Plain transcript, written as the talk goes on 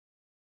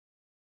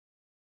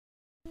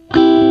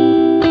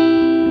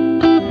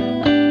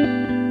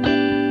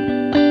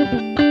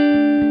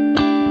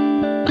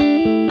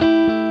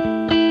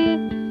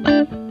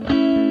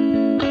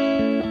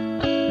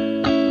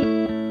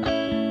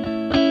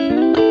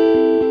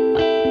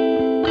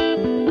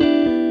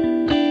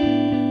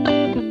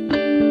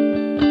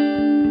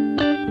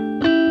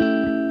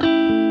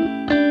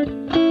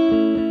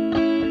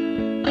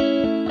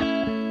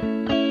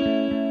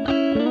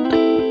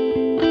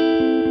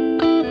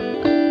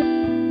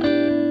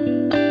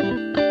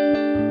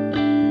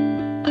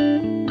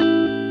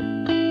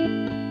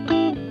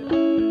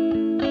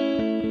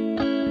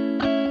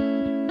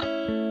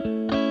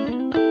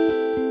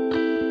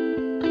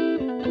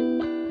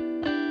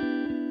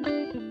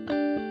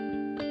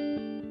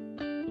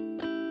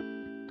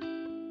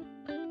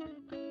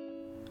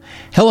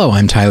Hello,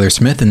 I'm Tyler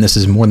Smith, and this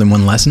is More Than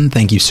One Lesson.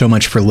 Thank you so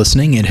much for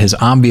listening. It has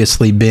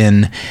obviously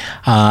been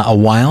a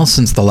while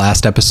since the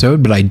last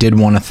episode, but I did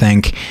want to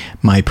thank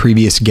my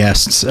previous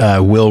guests,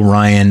 Will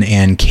Ryan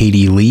and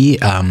Katie Lee.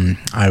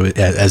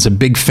 As a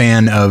big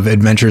fan of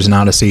Adventures in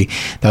Odyssey,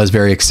 that was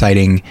very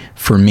exciting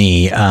for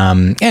me,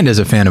 and as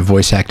a fan of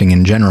voice acting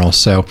in general.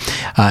 So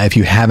if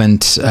you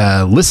haven't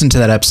listened to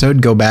that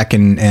episode, go back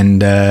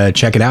and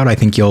check it out. I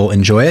think you'll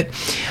enjoy it.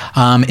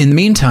 In the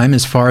meantime,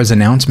 as far as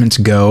announcements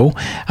go,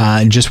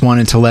 just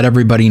wanted to let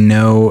everybody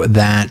know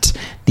that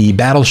the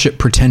Battleship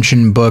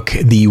Pretension book,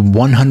 the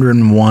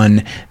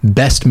 101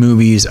 Best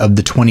Movies of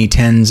the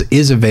 2010s,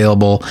 is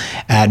available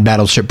at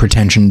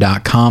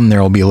battleshippretension.com.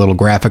 There will be a little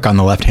graphic on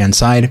the left-hand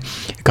side.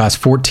 It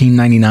costs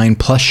 $14.99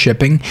 plus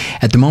shipping.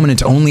 At the moment,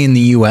 it's only in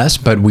the U.S.,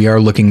 but we are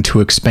looking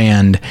to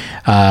expand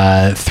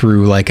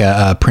through like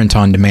a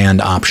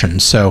print-on-demand option.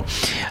 So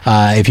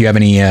if you have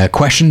any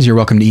questions, you're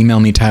welcome to email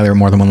me, Tyler at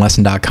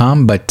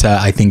morethanonelesson.com, but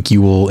I think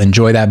you will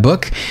enjoy that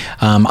book.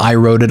 I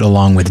wrote it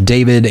along with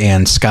David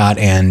and Scott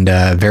and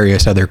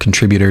various other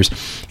contributors,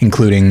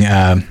 including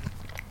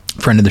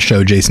friend of the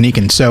show, Jason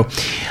Eakin. So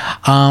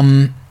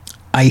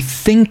I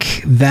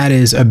think that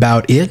is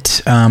about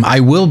it. I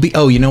will be,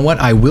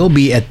 I will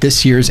be at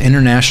this year's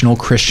International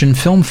Christian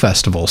Film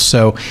Festival.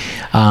 So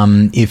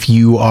if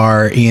you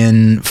are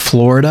in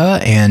Florida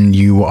and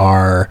you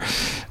are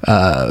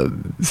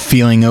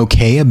feeling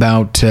okay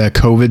about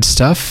COVID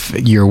stuff,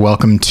 you're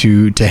welcome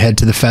to head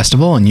to the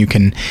festival and you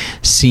can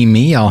see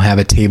me. I'll have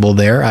a table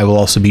there. I will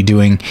also be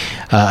doing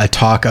a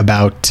talk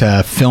about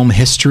film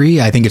history.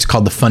 I think it's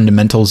called The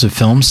Fundamentals of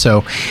Film.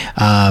 So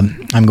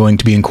I'm going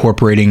to be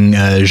incorporating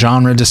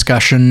genre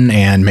discussion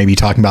and maybe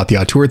talking about the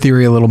auteur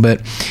theory a little bit.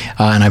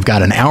 And I've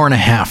got an hour and a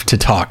half to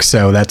talk.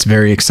 So that's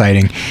very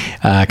exciting.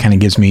 Kind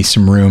of gives me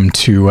some room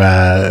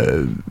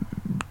to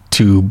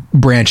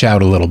branch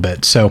out a little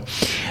bit. So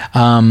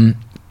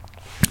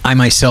I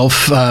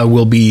myself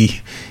will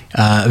be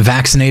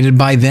vaccinated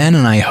by then,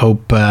 and I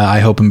hope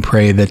and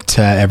pray that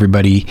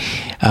everybody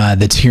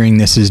that's hearing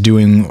this is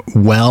doing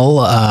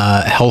well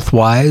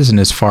health-wise and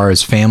as far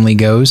as family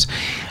goes.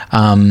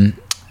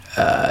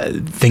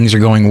 Things are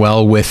going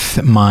well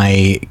with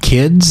my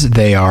kids.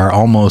 They are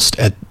almost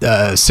at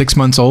 6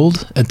 months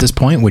old at this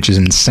point, which is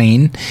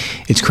insane.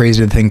 It's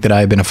crazy to think that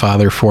I've been a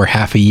father for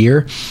half a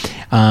year.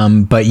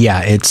 But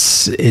yeah,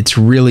 it's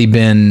really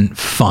been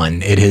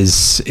fun.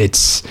 It's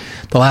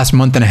the last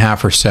month and a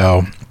half or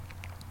so.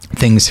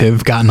 Things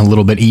have gotten a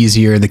little bit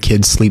easier. The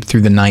kids sleep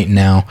through the night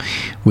now,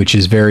 which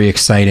is very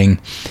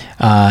exciting.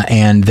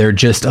 And they're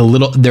just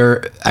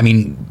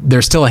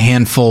they're still a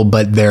handful,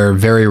 but they're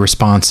very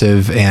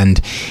responsive,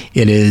 and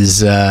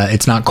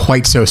it's not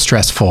quite so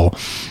stressful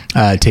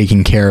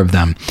taking care of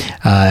them.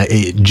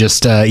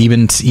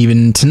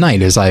 Even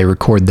tonight as I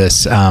record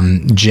this,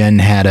 Jen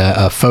had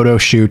a photo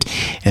shoot,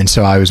 and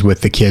so I was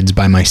with the kids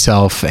by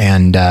myself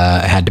and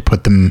had to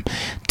put them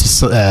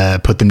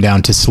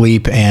down to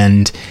sleep,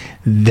 and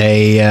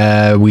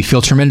we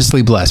feel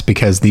tremendously blessed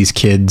because these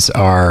kids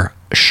are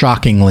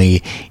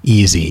shockingly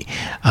easy.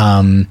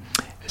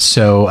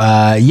 So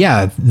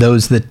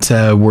those that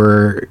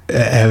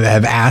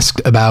have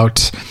asked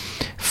about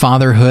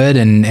fatherhood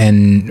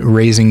and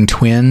raising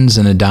twins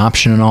and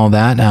adoption and all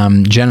that,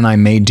 Jen and I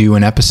may do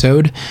an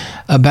episode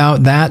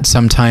about that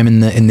sometime in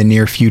the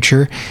near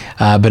future.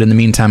 But in the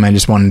meantime, I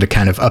just wanted to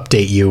kind of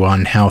update you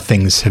on how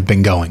things have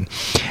been going.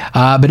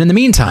 But in the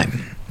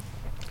meantime,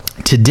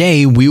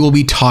 today, we will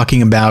be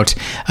talking about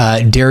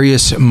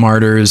Darius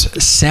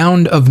Marder's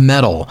Sound of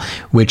Metal,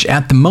 which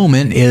at the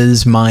moment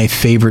is my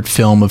favorite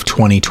film of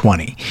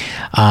 2020.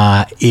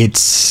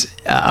 It's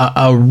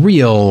a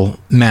real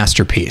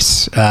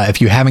masterpiece.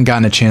 If you haven't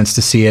gotten a chance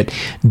to see it,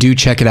 do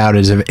check it out.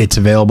 It's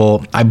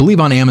available, I believe,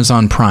 on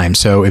Amazon Prime.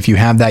 So if you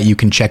have that, you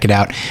can check it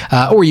out,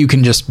 or you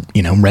can just,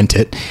 rent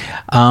it.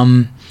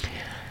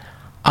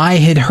 I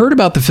had heard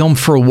about the film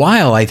for a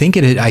while. I think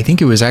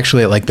it was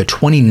actually at like the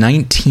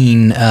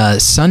 2019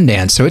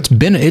 Sundance. So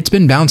it's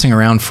been bouncing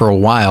around for a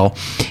while,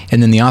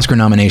 and then the Oscar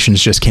nominations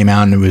just came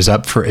out, and it's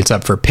up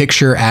for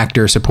picture,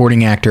 actor,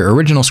 supporting actor,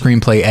 original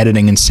screenplay,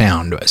 editing, and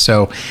sound.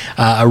 So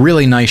a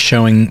really nice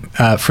showing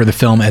for the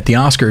film at the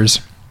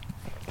Oscars,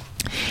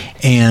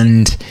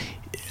 and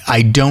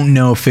I don't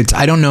know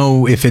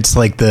if it's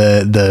like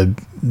the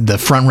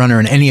front runner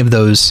in any of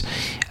those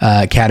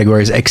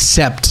categories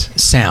except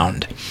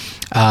sound.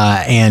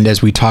 And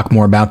as we talk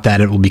more about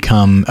that, it will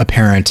become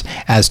apparent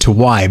as to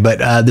why.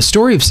 But the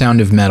story of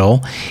Sound of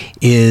Metal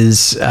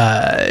is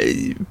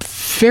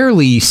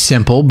fairly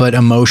simple, but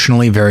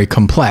emotionally very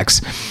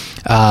complex.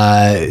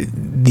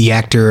 The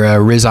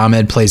actor Riz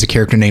Ahmed plays a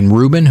character named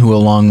Ruben, who,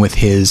 along with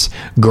his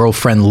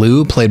girlfriend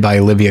Lou, played by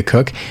Olivia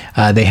Cook,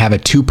 they have a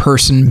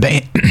two-person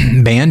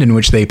band in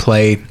which they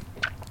play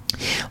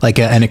like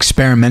an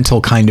experimental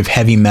kind of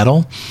heavy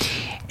metal,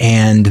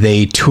 and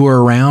they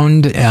tour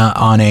around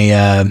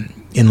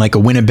in like a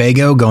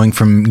Winnebago, going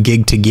from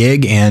gig to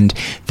gig, and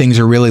things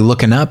are really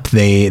looking up.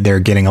 They're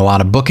getting a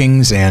lot of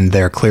bookings, and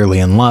they're clearly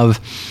in love.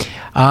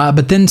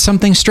 But then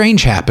something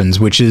strange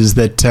happens, which is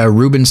that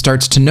Ruben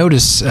starts to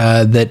notice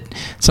that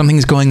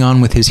something's going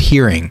on with his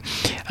hearing.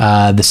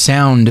 The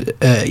sound,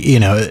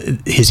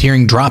 his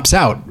hearing drops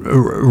out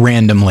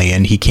randomly,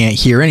 and he can't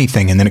hear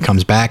anything. And then it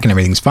comes back, and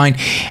everything's fine.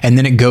 And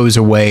then it goes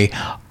away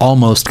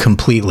almost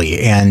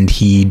completely, and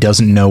he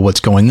doesn't know what's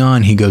going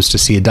on. He goes to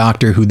see a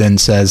doctor, who then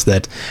says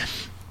that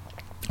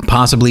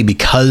possibly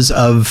because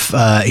of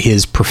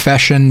his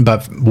profession,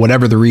 but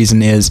whatever the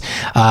reason is,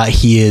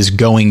 he is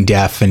going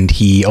deaf, and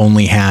he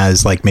only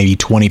has like maybe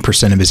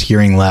 20% of his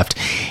hearing left,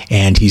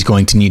 and he's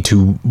going to need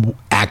to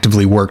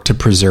actively work to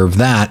preserve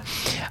that.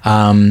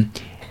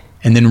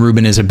 And then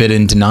Ruben is a bit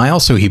in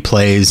denial, so he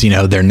plays,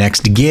 their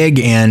next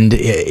gig, and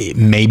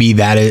maybe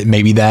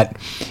that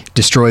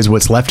destroys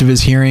what's left of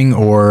his hearing,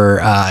 or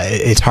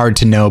it's hard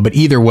to know. But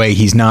either way,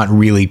 he's not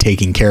really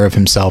taking care of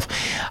himself,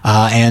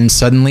 and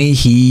suddenly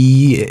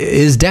he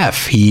is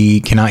deaf.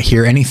 He cannot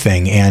hear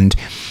anything, and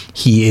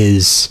he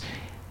is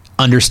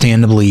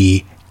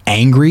understandably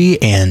angry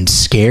and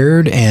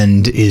scared,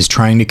 and is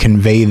trying to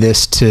convey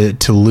this to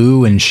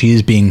Lou, and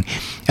she's being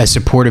as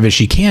supportive as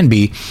she can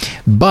be.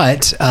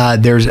 But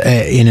there's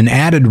in an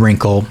added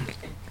wrinkle,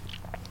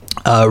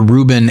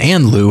 Ruben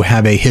and Lou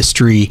have a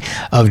history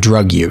of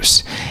drug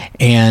use,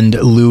 and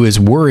Lou is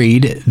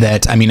worried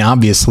that,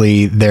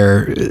 obviously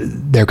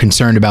they're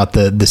concerned about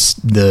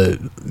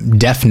the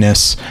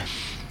deafness,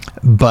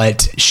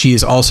 but she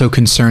is also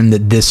concerned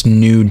that this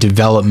new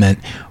development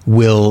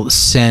will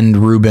send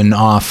Ruben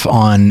off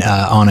on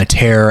a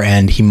tear,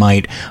 and he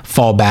might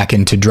fall back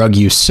into drug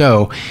use.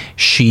 So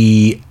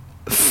she,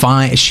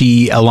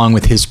 along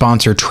with his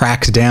sponsor,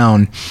 tracks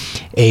down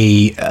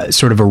a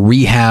sort of a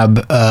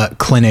rehab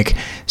clinic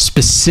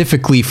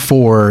specifically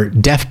for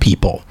deaf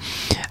people,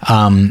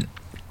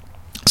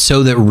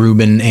 so that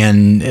Ruben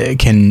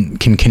can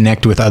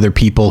connect with other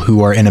people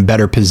who are in a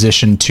better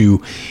position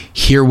to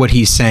hear what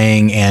he's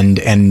saying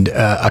and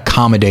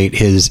accommodate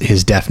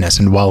his deafness.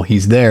 And while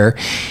he's there,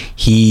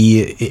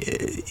 he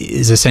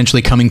is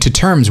essentially coming to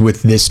terms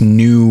with this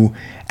new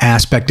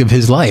aspect of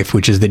his life,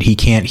 which is that he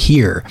can't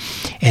hear.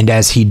 And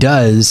as he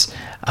does,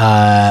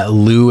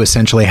 Lou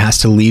essentially has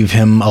to leave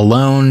him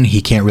alone.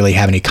 He can't really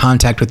have any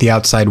contact with the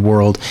outside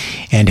world,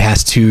 and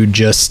has to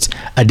just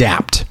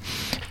adapt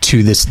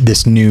to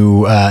this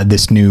new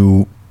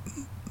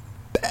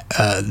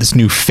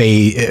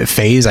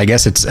phase. I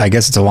guess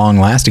it's a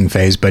long-lasting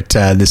phase, but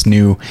this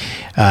new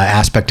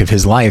aspect of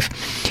his life.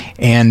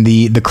 And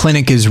the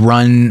clinic is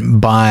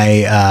run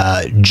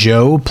by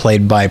Joe,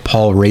 played by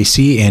Paul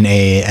Raci, in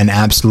an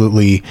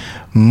absolutely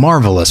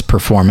marvelous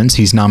performance.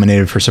 He's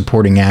nominated for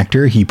supporting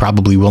actor. He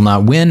probably will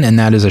not win, and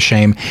that is a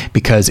shame,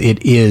 because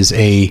it is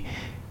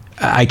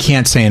I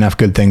can't say enough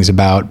good things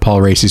about Paul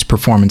Raci's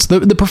performance.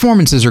 The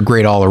performances are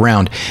great all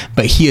around,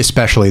 but he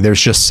especially,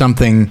 there's just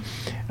something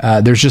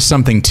to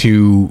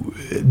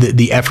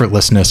the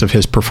effortlessness of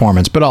his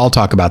performance, but I'll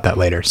talk about that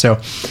later. So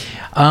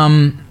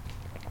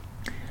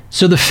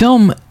the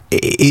film,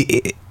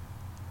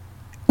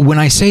 when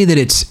I say that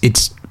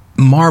it's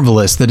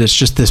marvelous, that it's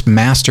just this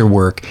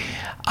masterwork,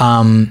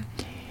 the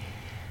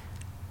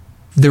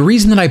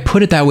reason that I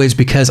put it that way is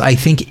because I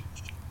think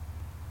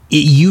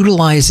it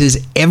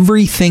utilizes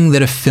everything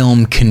that a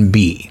film can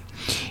be.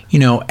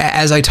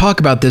 As I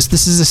talk about this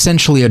is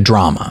essentially a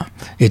drama.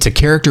 It's a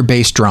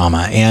character-based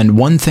drama. And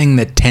one thing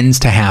that tends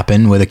to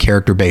happen with a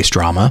character-based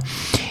drama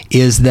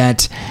is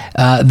that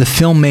the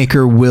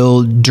filmmaker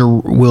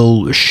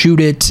will shoot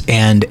it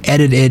and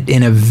edit it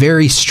in a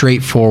very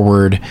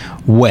straightforward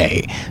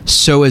way,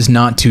 so as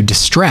not to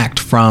distract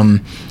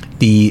from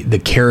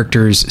the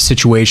character's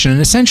situation.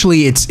 And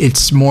essentially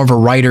it's more of a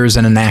writer's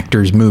and an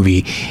actor's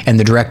movie, and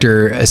the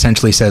director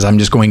essentially says, I'm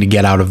just going to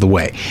get out of the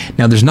way.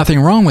 Now, there's nothing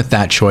wrong with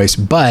that choice,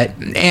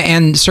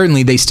 and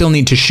certainly they still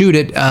need to shoot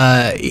it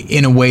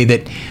in a way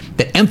that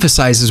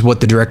emphasizes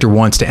what the director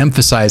wants to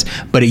emphasize,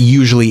 but it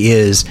usually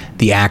is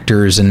the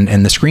actors and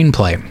the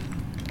screenplay.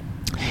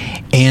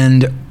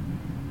 And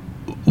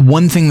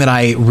one thing that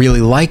I really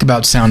like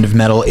about Sound of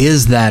Metal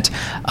is that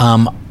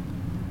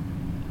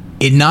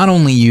it not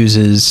only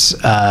uses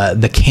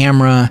the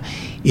camera,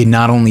 it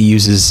not only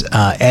uses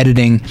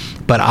editing,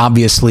 but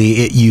obviously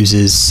it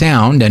uses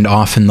sound, and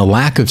often the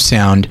lack of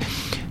sound,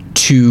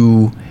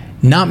 to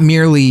not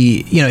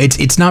merely,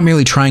 it's not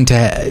merely trying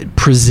to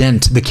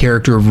present the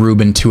character of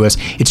Ruben to us.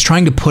 It's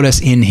trying to put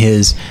us in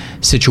his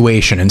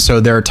situation. And so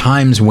there are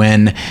times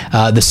when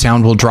the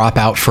sound will drop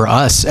out for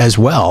us as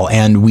well,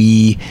 and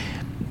we're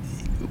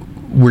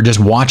just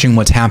watching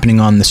what's happening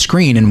on the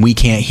screen, and we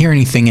can't hear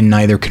anything, and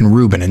neither can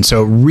Ruben. And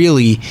so it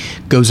really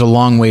goes a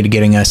long way to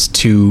getting us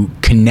to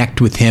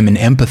connect with him and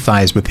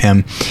empathize with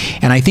him.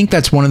 And I think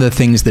that's one of the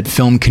things that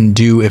film can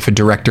do if a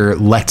director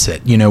lets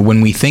it.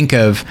 When we think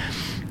of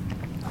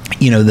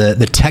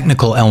the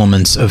technical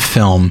elements of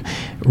film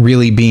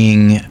really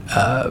being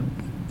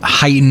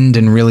heightened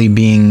and really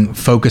being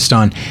focused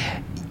on,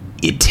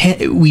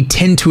 we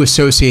tend to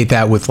associate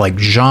that with like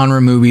genre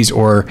movies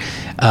or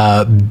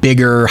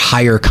bigger,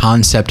 higher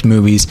concept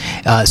movies.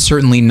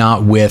 Certainly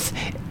not with,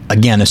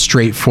 again, a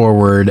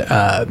straightforward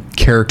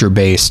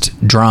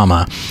character-based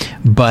drama.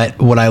 But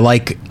what I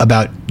like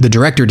about the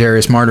director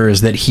Darius Marder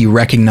is that he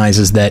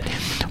recognizes that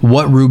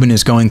what Ruben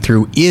is going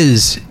through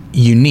is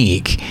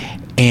unique,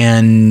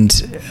 and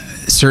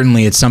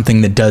certainly it's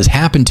something that does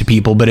happen to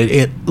people, but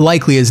it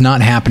likely is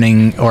not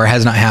happening or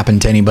has not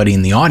happened to anybody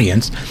in the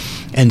audience.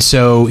 And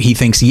so he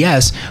thinks,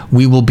 yes,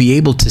 we will be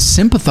able to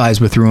sympathize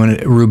with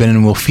Ruben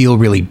and we'll feel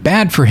really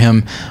bad for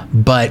him,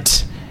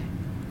 but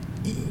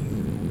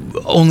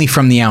only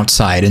from the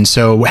outside. And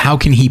so how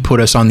can he put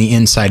us on the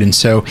inside? And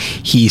so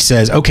he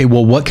says, okay,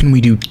 well, what can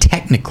we do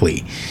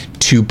technically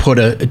to put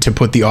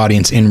the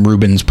audience in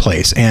Ruben's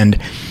place? And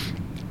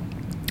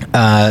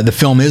the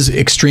film is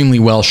extremely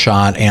well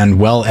shot and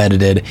well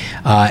edited,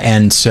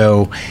 and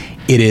so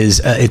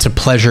it's a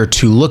pleasure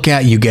to look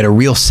at. You get a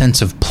real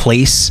sense of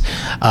place,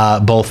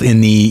 both in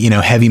the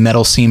heavy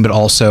metal scene, but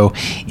also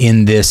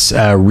in this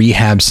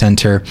rehab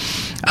center.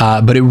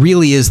 But it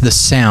really is the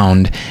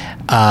sound.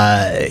 When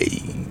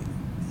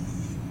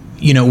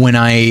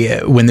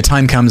the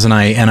time comes and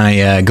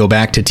I go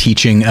back to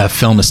teaching a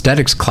film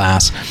aesthetics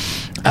class,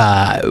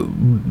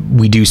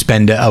 we do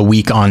spend a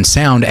week on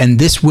sound, and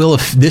this will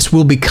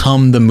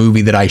become the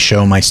movie that I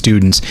show my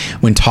students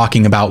when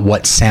talking about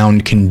what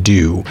sound can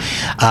do,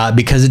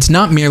 because it's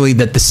not merely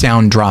that the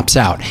sound drops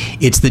out.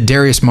 It's that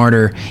Darius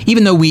Marder,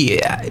 even though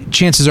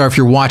chances are if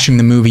you're watching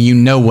the movie, you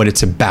know what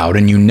it's about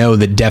and you know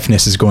that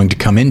deafness is going to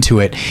come into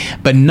it,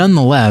 but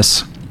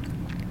nonetheless,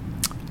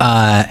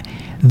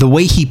 the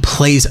way he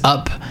plays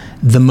up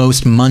the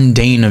most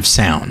mundane of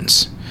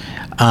sounds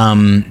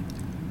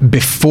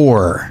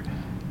before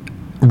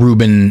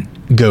Ruben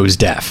goes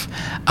deaf.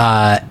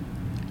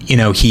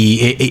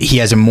 He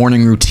has a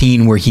morning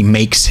routine where he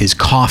makes his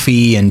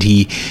coffee and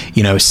he,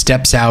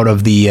 steps out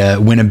of the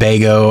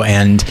Winnebago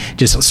and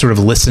just sort of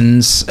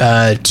listens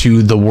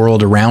to the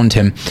world around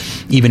him,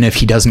 even if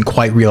he doesn't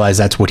quite realize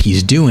that's what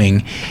he's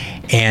doing,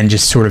 and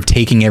just sort of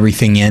taking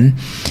everything in.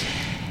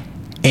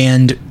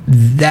 And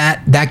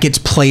that gets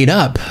played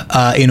up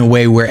in a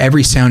way where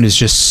every sound is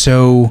just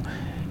so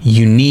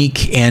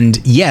unique. And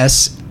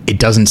yes, it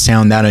doesn't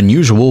sound that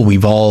unusual.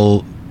 We've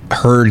all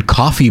heard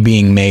coffee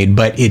being made,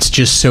 but it's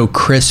just so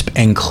crisp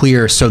and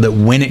clear, so that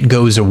when it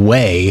goes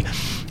away,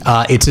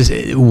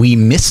 we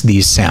miss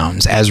these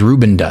sounds, as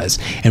Ruben does,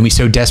 and we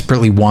so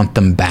desperately want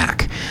them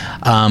back.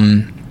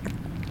 And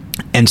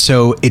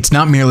so it's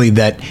not merely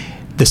that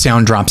the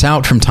sound drops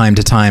out from time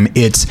to time,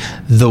 it's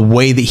the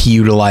way that he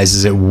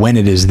utilizes it when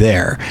it is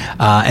there.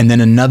 And then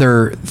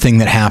another thing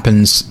that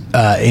happens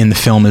in the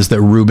film is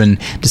that Ruben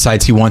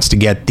decides he wants to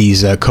get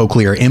these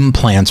cochlear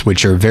implants,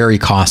 which are very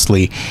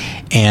costly.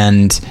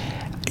 And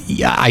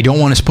I don't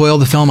want to spoil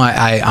the film.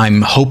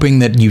 I'm hoping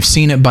that you've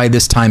seen it by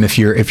this time. If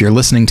you're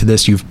listening to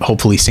this, you've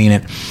hopefully seen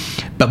it.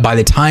 But by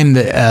the time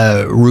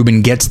that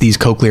Ruben gets these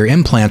cochlear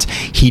implants,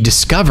 he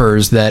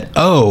discovers that,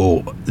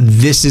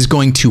 this is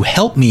going to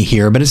help me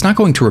hear, but it's not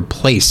going to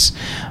replace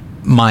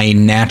my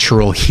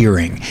natural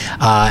hearing.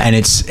 And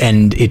it's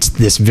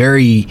this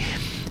very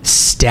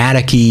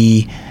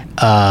staticky,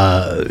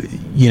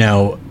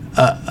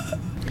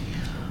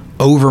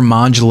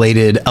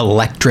 overmodulated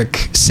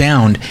electric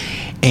sound.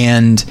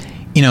 And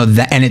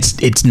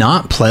it's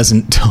not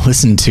pleasant to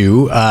listen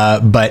to,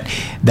 but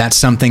that's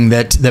something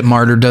that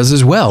Marder does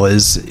as well.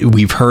 Is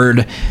we've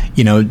heard,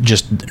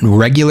 just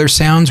regular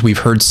sounds, we've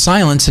heard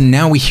silence, and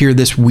now we hear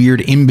this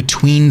weird in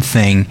between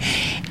thing,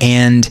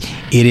 and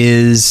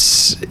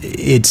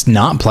it's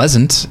not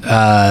pleasant.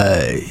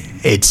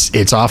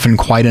 It's often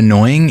quite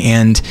annoying,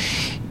 and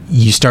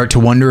you start to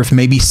wonder if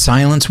maybe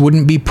silence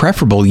wouldn't be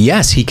preferable.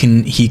 Yes, he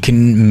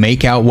can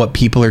make out what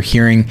people are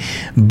hearing,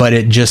 but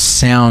it just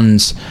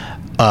sounds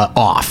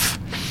off.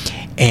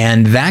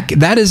 And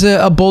that is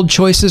a bold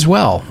choice as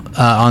well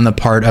on the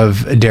part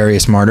of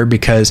Darius Marder,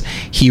 because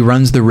he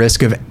runs the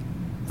risk of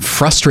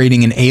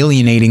frustrating and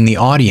alienating the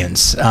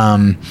audience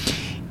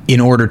in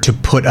order to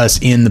put us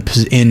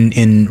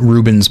in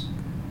Ruben's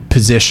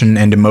position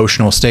and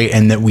emotional state,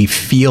 and that we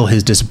feel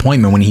his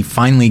disappointment when he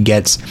finally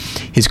gets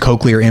his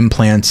cochlear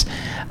implants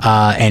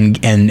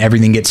and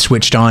everything gets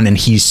switched on, and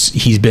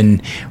he's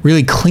been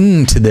really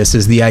clinging to this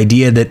as the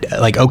idea that,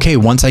 like, okay,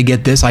 once I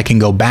get this, I can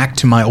go back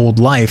to my old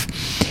life,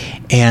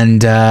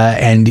 and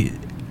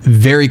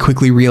very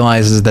quickly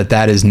realizes that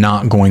that is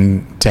not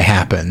going to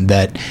happen,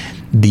 that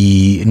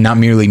not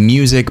merely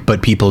music,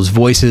 but people's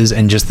voices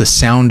and just the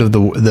sound of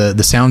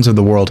the sounds of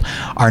the world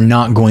are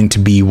not going to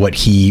be what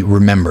he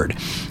remembered.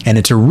 And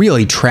it's a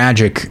really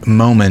tragic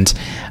moment,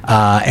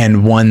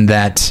 and one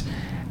that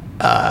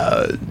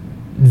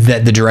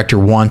the director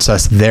wants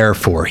us there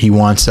for. He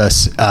wants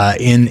us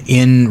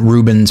in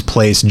Ruben's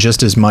place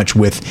just as much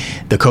with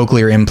the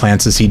cochlear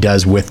implants as he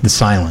does with the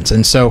silence.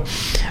 And so,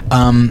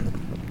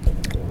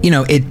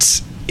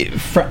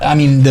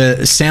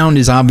 the sound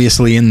is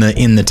obviously in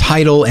the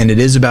title, and it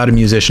is about a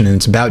musician, and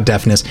it's about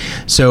deafness.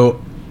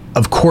 So,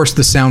 of course,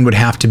 the sound would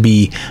have to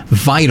be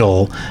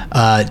vital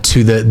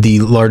to the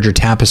larger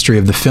tapestry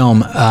of the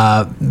film.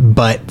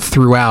 But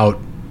throughout,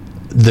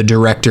 the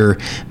director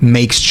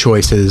makes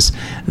choices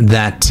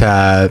that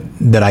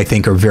I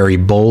think are very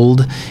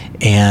bold,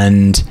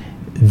 and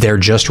they're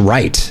just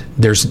right.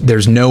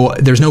 There's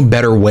no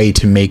better way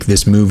to make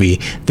this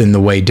movie than the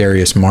way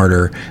Darius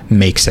Marder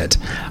makes it.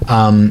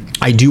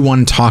 I do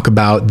want to talk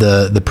about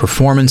the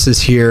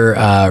performances here.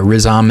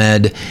 Riz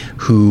Ahmed,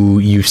 who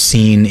you've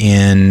seen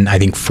in, I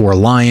think, Four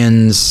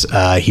Lions.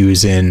 He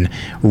was in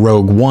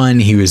Rogue One.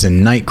 He was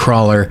in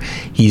Nightcrawler.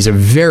 He's a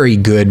very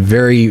good,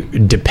 very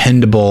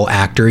dependable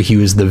actor. He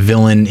was the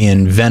villain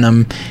in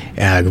Venom.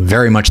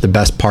 Very much the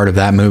best part of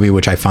that movie,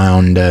 which I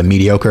found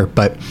mediocre.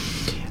 But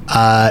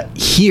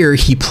here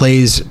he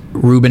plays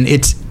Ruben.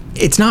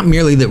 It's not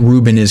merely that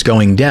Ruben is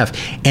going deaf,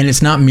 and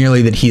it's not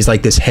merely that he's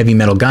like this heavy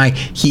metal guy.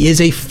 He is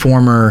a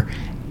former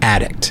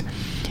addict,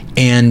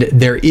 and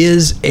there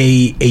is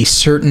a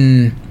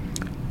certain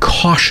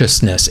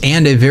cautiousness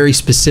and a very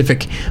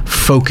specific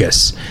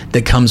focus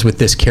that comes with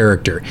this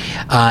character.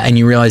 And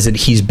you realize that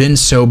he's been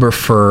sober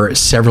for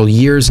several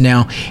years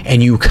now,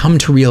 and you come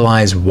to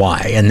realize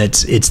why. And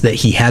it's that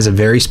he has a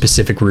very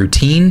specific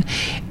routine,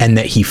 and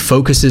that he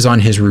focuses on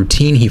his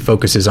routine. He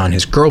focuses on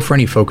his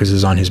girlfriend. He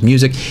focuses on his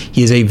music.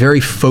 He is a very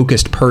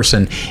focused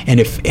person,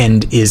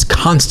 and is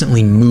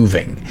constantly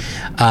moving.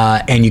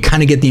 And you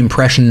kind of get the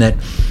impression that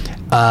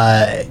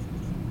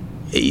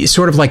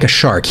sort of like a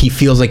shark, he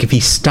feels like if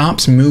he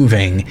stops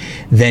moving,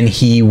 then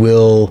he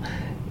will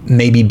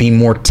maybe be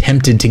more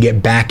tempted to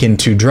get back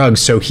into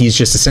drugs. So he's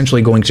just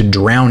essentially going to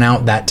drown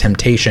out that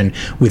temptation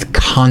with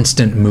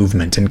constant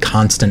movement and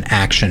constant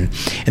action.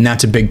 And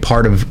that's a big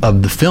part of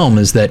the film,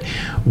 is that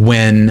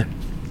when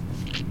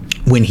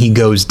he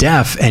goes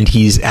deaf and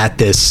he's at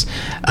this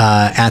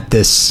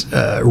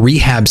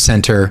rehab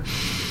center,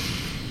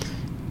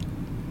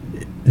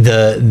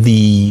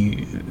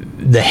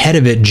 the head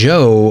of it,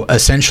 Joe,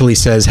 essentially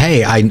says,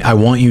 "Hey, I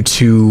want you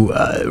to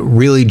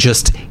really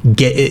just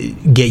get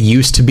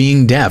used to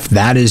being deaf.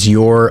 That is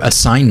your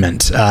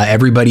assignment.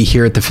 Everybody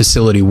here at the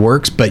facility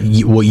works, but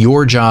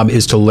your job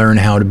is to learn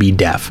how to be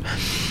deaf."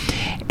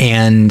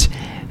 And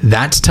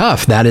that's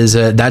tough.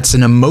 That's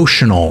an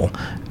emotional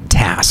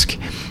task,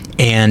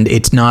 and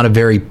it's not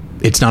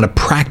a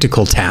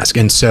practical task.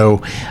 And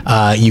so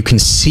you can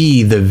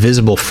see the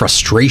visible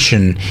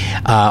frustration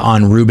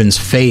on Ruben's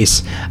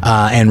face,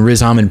 and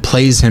Riz Ahmed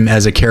plays him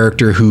as a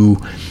character who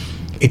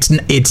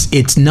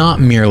it's not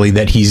merely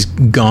that he's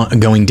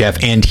going deaf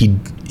and he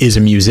is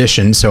a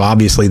musician, so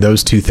obviously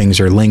those two things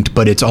are linked,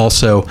 but it's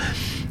also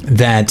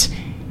that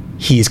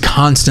he's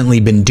constantly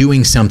been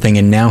doing something,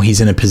 and now he's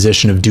in a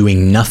position of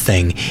doing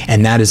nothing,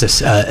 and that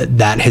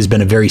has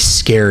been a very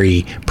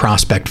scary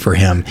prospect for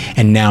him,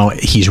 and now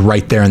he's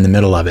right there in the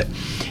middle of it.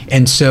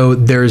 And so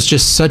there's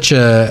just such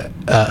a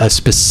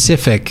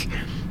specific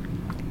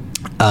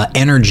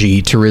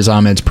energy to Riz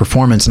Ahmed's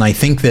performance, and I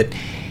think that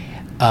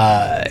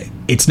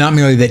it's not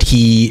merely that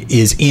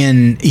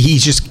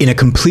he's just in a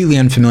completely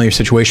unfamiliar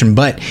situation,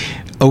 but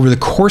over the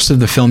course of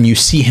the film, you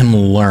see him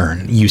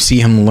learn. You see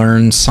him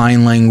learn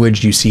sign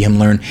language. You see him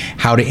learn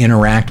how to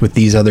interact with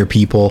these other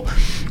people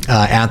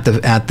at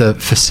the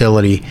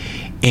facility,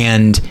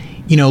 and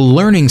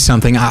learning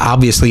something.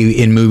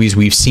 Obviously, in movies,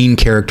 we've seen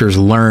characters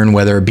learn,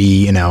 whether it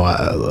be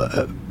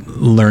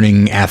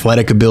learning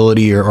athletic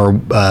ability or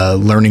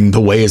learning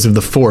the ways of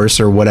the Force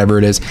or whatever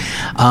it is,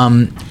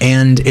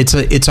 and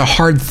it's a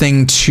hard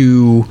thing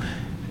to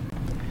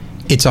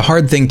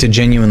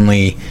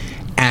genuinely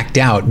act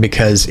out,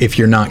 because if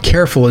you're not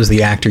careful as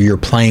the actor, you're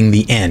playing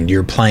the end.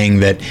 You're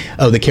playing that,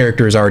 the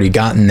character has already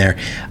gotten there.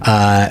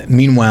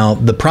 Meanwhile,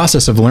 the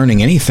process of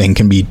learning anything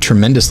can be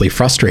tremendously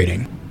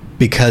frustrating,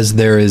 because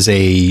there's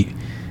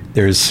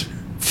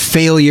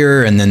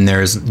failure, and then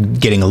there's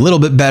getting a little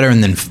bit better,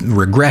 and then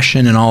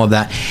regression and all of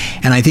that.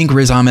 And I think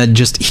Riz Ahmed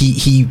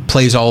he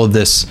plays all of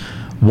this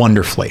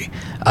wonderfully,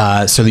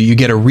 so that you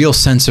get a real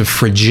sense of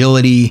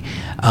fragility,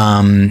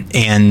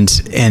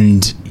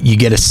 and you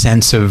get a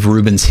sense of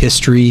Ruben's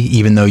history.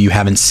 Even though you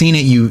haven't seen it,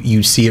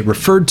 you see it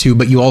referred to,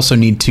 but you also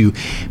need to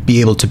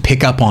be able to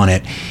pick up on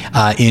it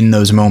in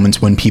those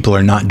moments when people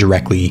are not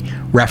directly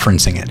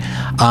referencing it.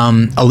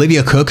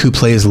 Olivia Cooke, who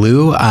plays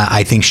Lou,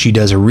 I think she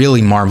does a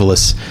really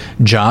marvelous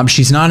job.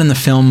 She's not in the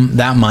film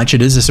that much.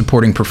 It is a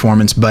supporting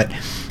performance, but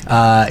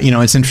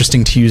it's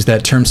interesting to use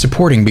that term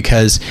supporting,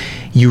 because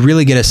you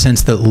really get a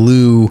sense that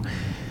Lou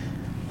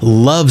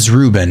loves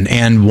Ruben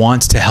and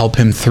wants to help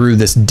him through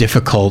this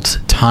difficult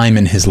time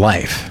in his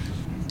life.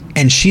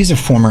 And she's a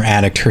former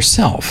addict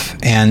herself,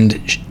 and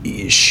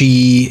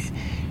she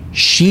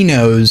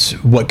knows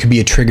what could be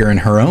a trigger in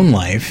her own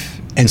life.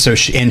 And so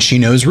she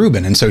knows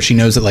Ruben, and so she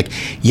knows that, like,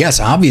 yes,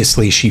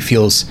 obviously she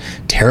feels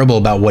terrible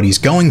about what he's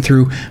going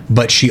through,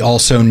 but she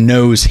also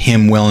knows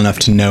him well enough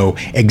to know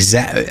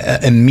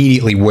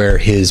immediately where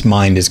his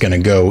mind is going to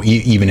go,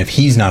 even if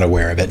he's not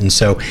aware of it. And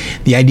so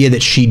the idea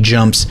that she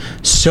jumps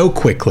so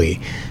quickly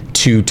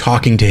to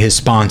talking to his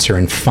sponsor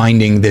and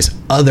finding this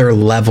other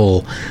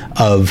level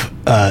of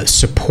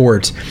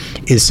support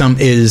is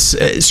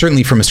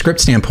certainly, from a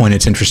script standpoint,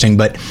 it's interesting.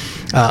 But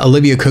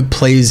Olivia Cooke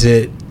plays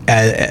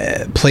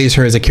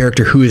her as a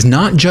character who is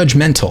not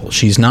judgmental.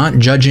 She's not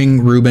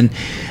judging Ruben,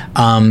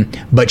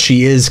 but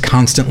she is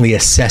constantly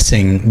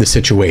assessing the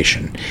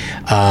situation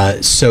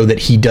so that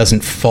he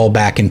doesn't fall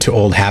back into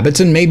old habits.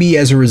 And maybe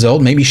as a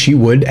result, maybe she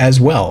would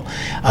as well.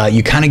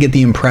 You kind of get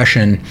the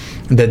impression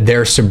that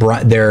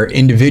their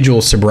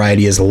individual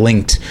sobriety is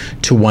linked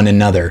to one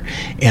another.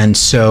 And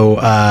so,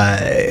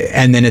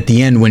 and then at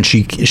the end, when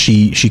she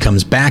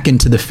comes back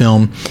into the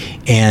film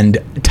and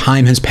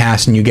time has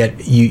passed, and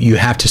you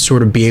have to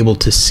sort of be able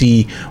to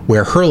see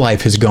where her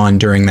life has gone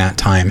during that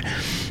time.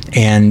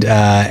 And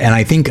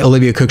I think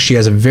Olivia Cooke,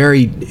 it's a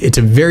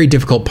very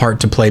difficult part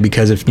to play,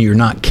 because if you're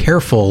not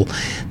careful,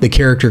 the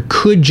character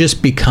could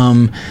just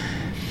become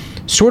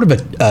sort of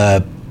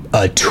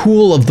a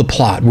tool of the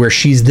plot, where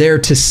she's there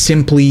to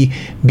simply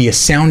be a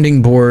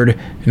sounding board,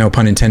 no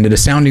pun intended, a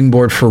sounding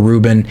board for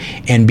Ruben,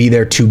 and be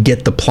there to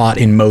get the plot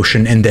in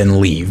motion and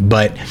then leave.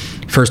 But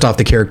first off,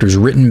 the character's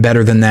written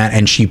better than that,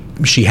 and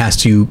she has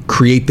to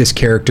create this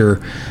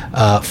character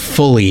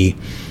fully.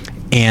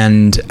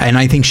 And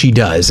I think she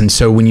does. And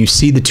so when you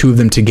see the two of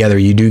them together,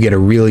 you do get a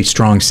really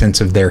strong sense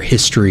of their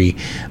history,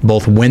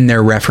 both when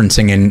they're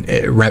referencing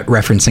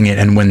it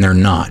and when they're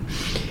not.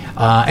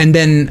 And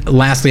then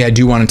lastly, I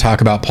do want to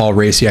talk about Paul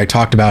Raci. I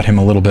talked about him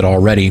a little bit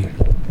already,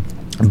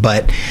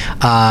 but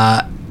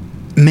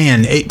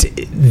man,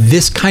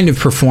 this kind of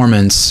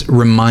performance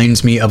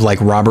reminds me of, like,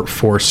 Robert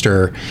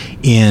Forster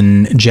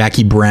in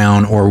Jackie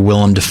Brown or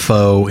Willem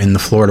Dafoe in The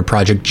Florida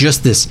Project.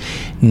 Just this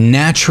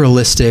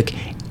naturalistic,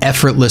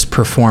 effortless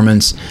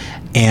performance.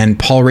 And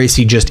Paul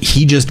Raci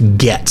just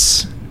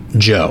gets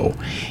Joe,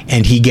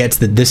 and he gets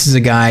that this is a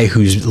guy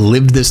who's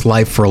lived this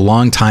life for a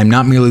long time,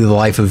 not merely the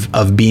life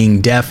of being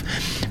deaf,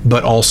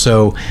 but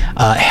also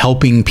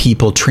helping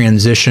people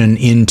transition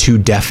into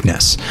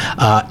deafness,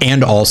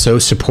 and also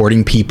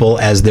supporting people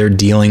as they're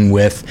dealing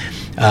with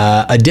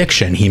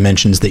addiction. He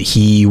mentions that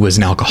he was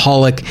an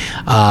alcoholic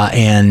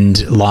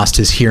and lost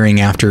his hearing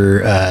in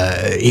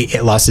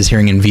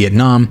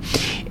Vietnam,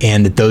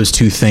 and that those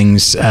two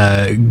things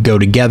go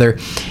together.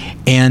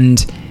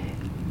 And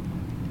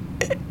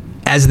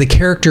as the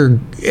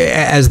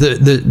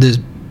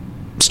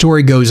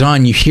story goes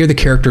on, you hear the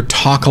character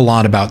talk a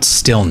lot about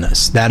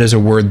stillness. That is a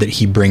word that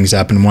he brings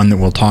up, and one that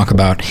we'll talk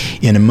about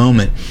in a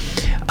moment.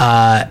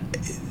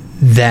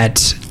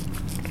 That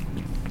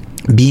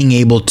being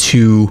able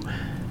to,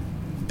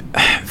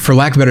 for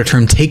lack of a better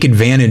term, take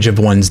advantage of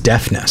one's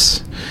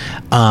deafness,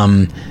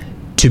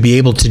 to be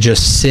able to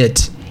just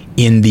sit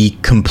in the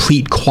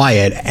complete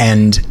quiet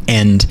and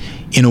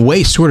in a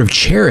way sort of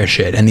cherish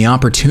it and the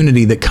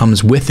opportunity that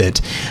comes with it.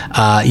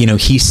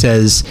 He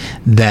says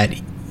that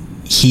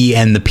he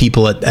and the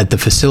people at the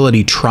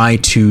facility try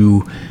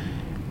to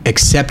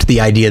accept the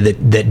idea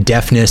that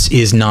deafness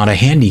is not a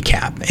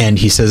handicap, and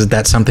he says that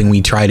that's something we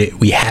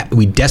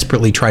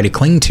desperately try to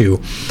cling to,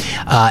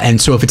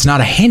 and so if it's not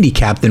a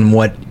handicap, then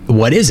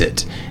what is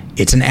it?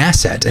 It's an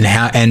asset.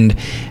 And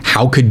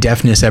how could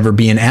deafness ever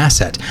be an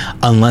asset,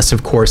 unless,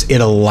 of course,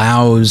 it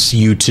allows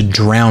you to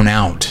drown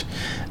out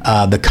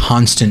the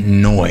constant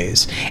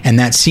noise? And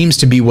that seems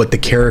to be what the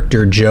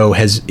character Joe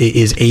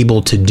is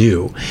able to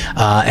do.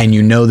 And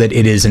you know that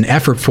it is an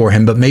effort for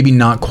him, but maybe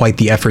not quite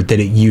the effort that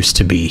it used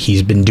to be.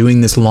 He's been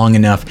doing this long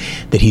enough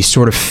that he's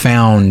sort of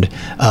found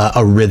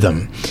a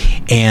rhythm.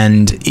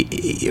 And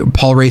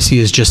Paul Raci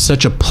is just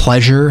such a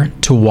pleasure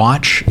to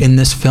watch in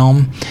this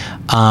film.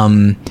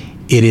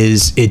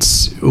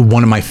 It's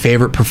one of my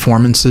favorite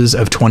performances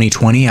of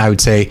 2020. I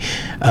would say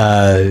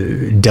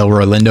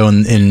Delroy Lindo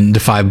in Da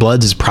 5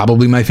 Bloods is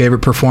probably my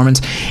favorite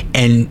performance.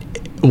 And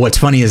what's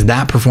funny is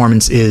that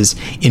performance is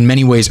in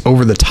many ways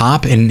over the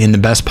top in the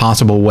best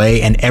possible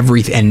way, and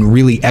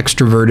really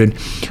extroverted,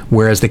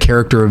 whereas the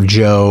character of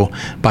Joe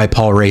by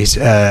Paul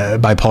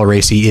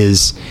Raci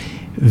is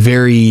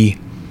very,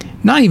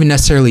 not even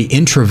necessarily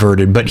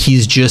introverted, but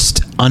he's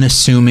just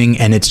unassuming,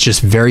 and it's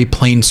just very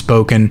plain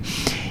spoken.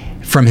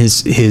 From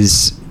his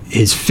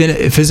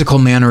physical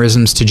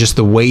mannerisms to just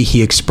the way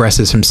he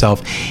expresses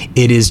himself,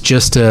 it is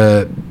just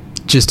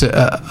just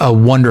a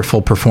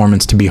wonderful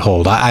performance to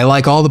behold. I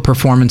like all the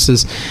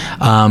performances,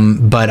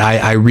 but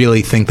I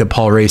really think that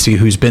Paul Raci,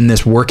 who's been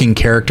this working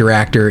character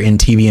actor in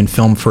TV and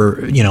film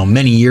for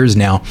many years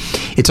now,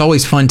 it's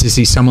always fun to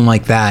see someone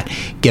like that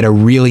get a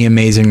really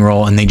amazing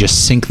role and they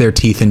just sink their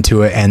teeth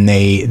into it and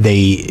they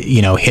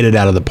hit it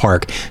out of the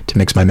park, to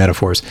mix my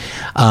metaphors.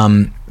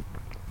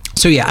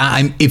 So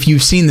yeah, if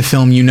you've seen the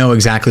film, you know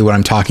exactly what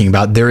I'm talking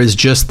about. There is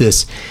just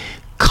this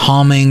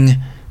calming,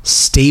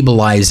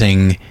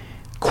 stabilizing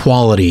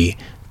quality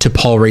to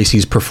Paul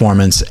Raci's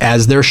performance,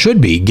 as there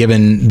should be,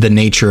 given the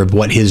nature of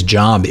what his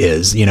job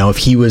is. If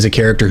he was a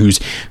character who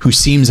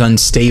seems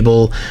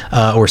unstable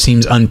or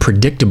seems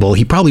unpredictable,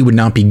 he probably would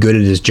not be good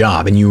at his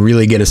job, and you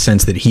really get a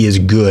sense that he is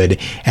good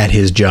at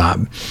his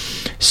job.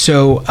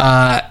 So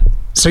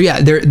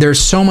yeah, there's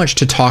so much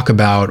to talk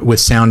about with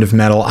Sound of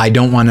Metal. I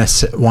don't want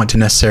to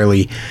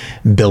necessarily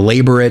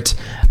belabor it.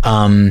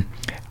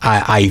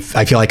 I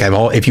feel like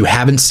if you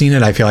haven't seen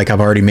it, I feel like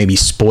I've already maybe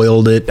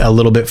spoiled it a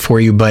little bit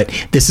for you, but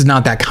this is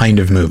not that kind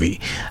of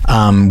movie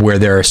where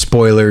there are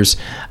spoilers.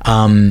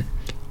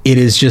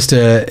 It's just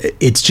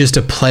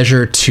a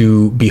pleasure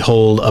to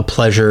behold, a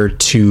pleasure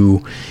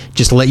to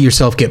just let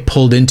yourself get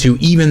pulled into,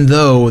 even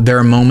though there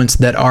are moments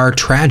that are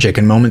tragic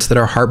and moments that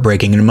are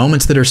heartbreaking and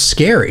moments that are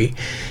scary.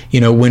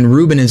 When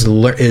Ruben is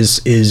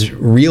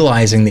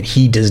realizing that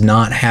he does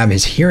not have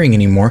his hearing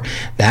anymore,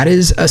 that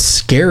is a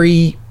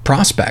scary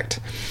prospect.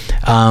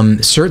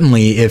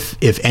 Certainly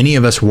if any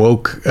of us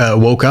woke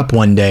up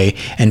one day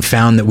and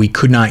found that we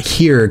could not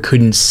hear,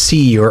 couldn't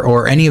see,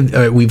 or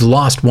we've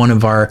lost one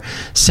of our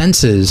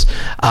senses,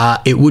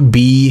 it would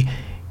be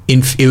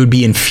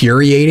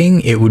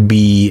infuriating, it would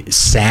be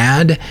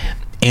sad,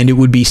 and it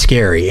would be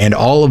scary. And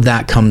all of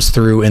that comes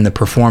through in the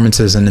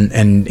performances and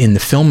in the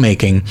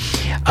filmmaking,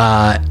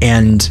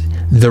 and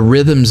the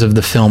rhythms of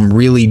the film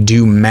really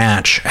do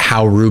match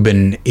how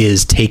Ruben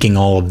is taking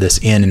all of this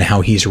in and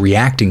how he's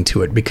reacting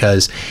to it,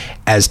 because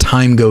as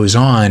time goes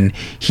on,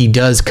 he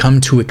does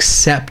come to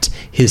accept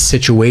his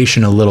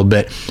situation a little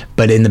bit,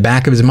 but in the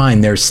back of his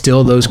mind, there's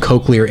still those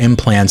cochlear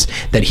implants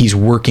that he's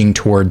working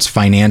towards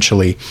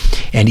financially.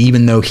 And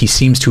even though he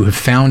seems to have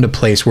found a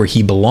place where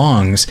he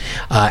belongs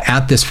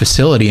at this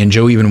facility, and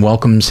Joe even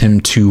welcomes him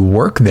to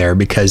work there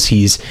because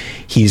he's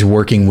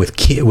working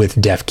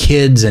with deaf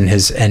kids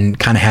and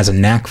kind of has a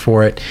knack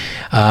for it,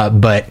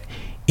 but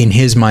in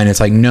his mind,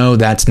 it's like, no,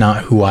 that's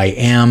not who I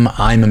am.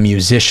 I'm a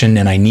musician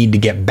and I need to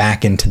get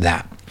back into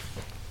that.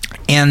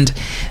 And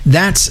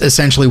that's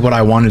essentially what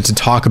I wanted to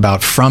talk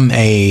about from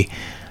a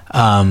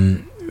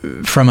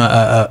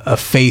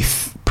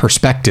faith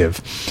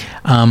perspective.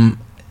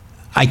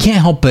 I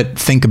can't help but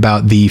think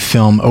about the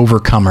film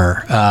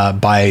Overcomer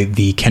by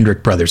the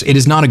Kendrick brothers. It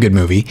is not a good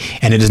movie,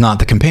 and it is not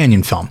the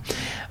companion film,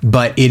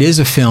 but it is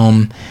a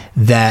film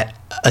that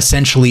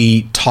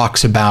essentially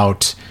talks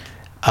about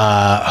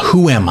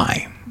who am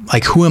I?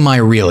 Like, who am I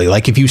really?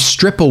 Like, if you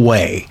strip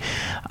away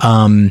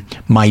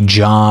my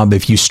job,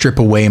 if you strip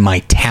away my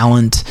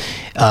talent,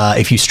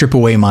 if you strip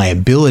away my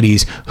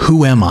abilities,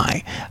 who am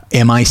I?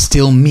 Am I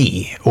still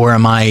me? Or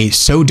am I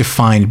so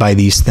defined by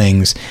these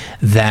things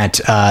that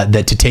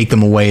to take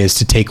them away is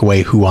to take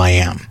away who I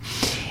am?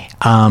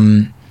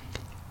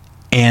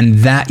 And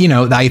that,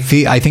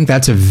 I think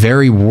that's a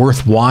very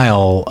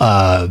worthwhile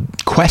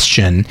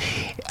question.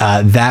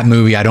 That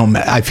movie,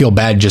 I feel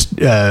bad just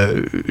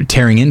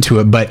tearing into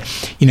it, but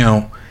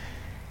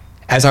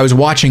as I was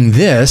watching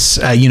this,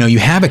 you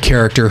have a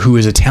character who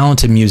is a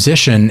talented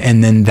musician,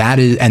 and then that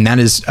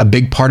is a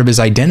big part of his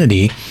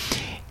identity,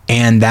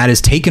 and that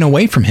is taken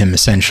away from him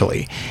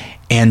essentially.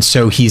 And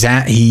so he's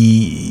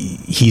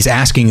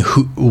asking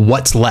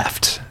what's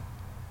left.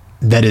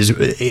 That is,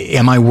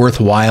 am I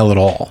worthwhile at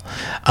all?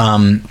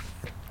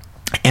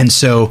 And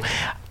so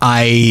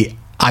I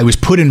was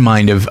put in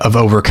mind of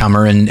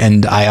Overcomer,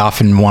 and I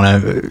often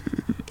want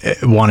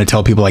to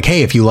tell people, like,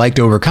 hey, if you liked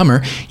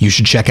Overcomer, you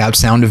should check out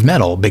Sound of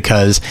Metal,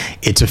 because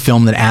it's a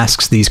film that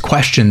asks these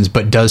questions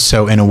but does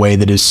so in a way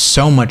that is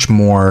so much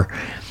more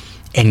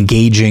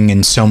engaging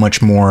and so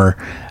much more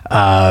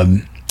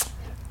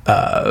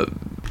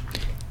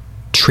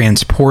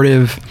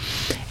transportive.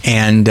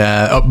 And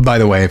by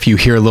the way, if you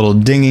hear a little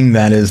dinging,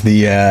 that is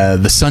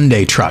the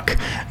Sunday truck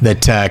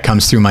that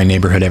comes through my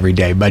neighborhood every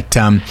day.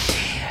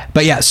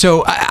 But yeah,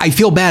 so I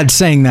feel bad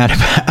saying that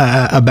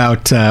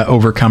about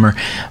Overcomer,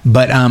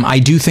 but I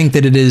do think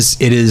that it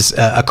is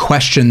a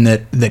question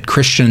that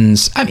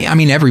Christians, I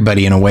mean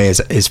everybody in a way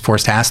is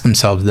forced to ask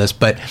themselves this,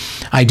 but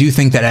I do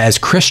think that as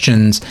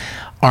Christians,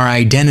 our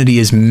identity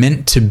is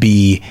meant to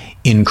be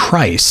in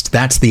Christ.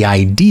 That's the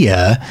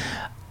idea.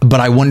 But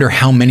I wonder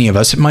how many of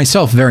us,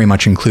 myself very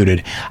much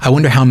included, I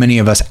wonder how many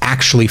of us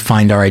actually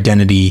find our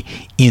identity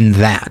in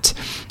that.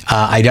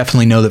 I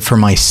definitely know that for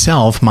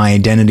myself, my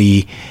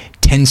identity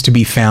tends to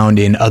be found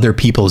in other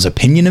people's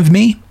opinion of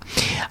me.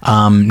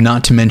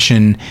 not to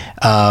mention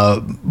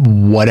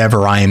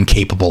whatever I am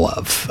capable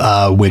of,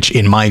 which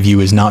in my view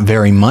is not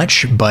very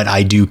much, but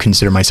I do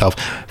consider myself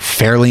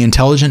fairly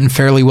intelligent and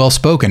fairly well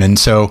spoken. And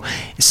so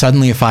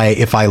suddenly if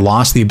I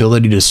lost the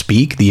ability to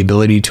speak, the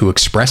ability to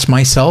express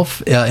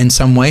myself in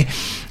some way,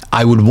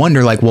 I would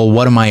wonder, like, well,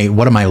 what am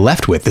I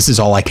left with? This is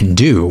all I can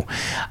do.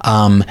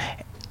 Am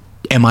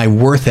I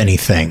worth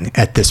anything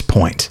at this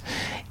point?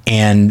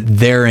 And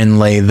therein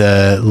lay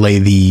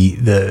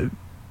the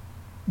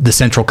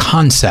central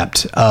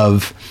concept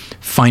of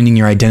finding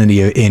your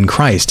identity in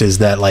Christ, is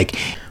that, like,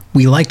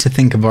 we like to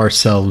think of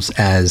ourselves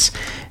as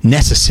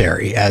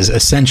necessary, as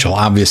essential.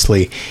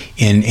 Obviously,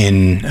 in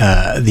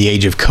the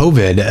age of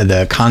COVID,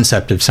 the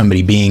concept of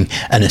somebody being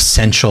an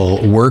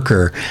essential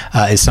worker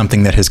is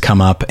something that has come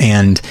up.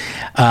 And,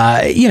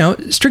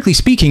 strictly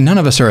speaking, none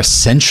of us are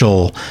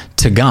essential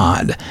to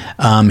God.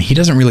 He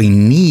doesn't really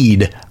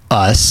need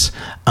us.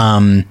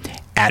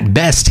 At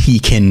best, he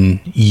can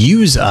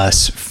use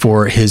us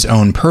for his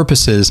own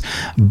purposes,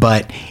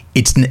 but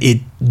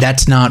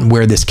that's not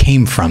where this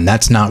came from.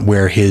 That's not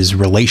where his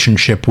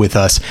relationship with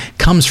us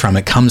comes from.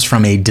 It comes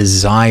from a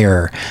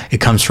desire. It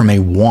comes from a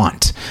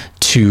want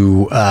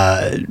to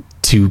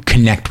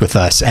connect with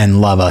us and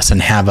love us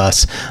and have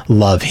us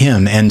love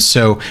him. And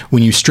so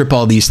when you strip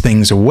all these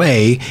things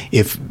away,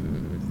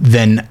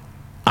 then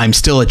I'm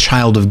still a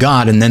child of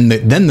God, and then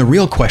the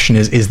real question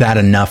is that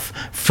enough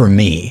for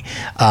me?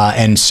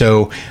 And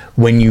so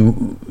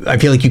I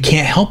feel like you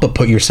can't help but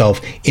put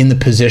yourself in the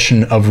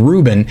position of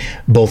Reuben,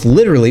 both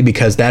literally,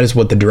 because that is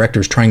what the director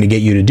is trying to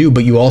get you to do,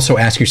 but you also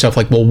ask yourself,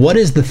 like, well, what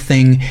is the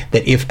thing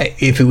that if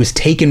it was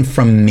taken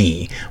from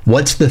me,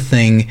 what's the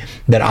thing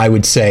that I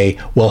would say,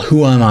 well,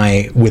 who am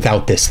I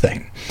without this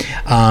thing?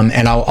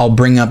 And I'll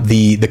bring up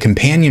the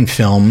companion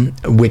film,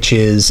 which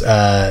is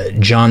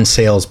John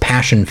Sayles'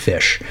 Passion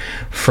Fish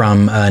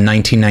from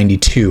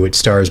 1992. It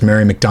stars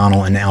Mary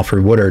McDonnell and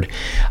Alfred Woodard,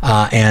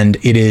 and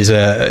it is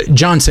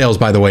John Sayles,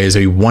 by the way, is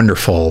a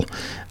wonderful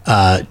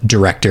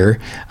director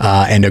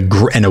and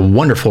a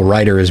wonderful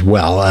writer as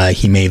well.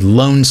 He made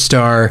Lone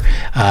Star,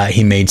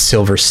 he made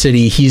Silver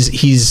City.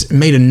 He's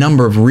made a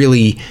number of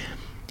really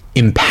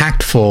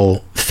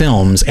impactful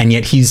films, and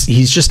yet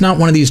he's just not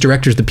one of these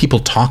directors that people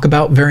talk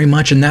about very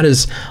much, and that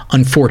is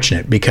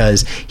unfortunate,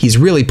 because he's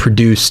really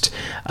produced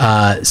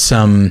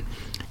some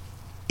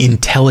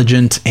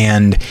intelligent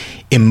and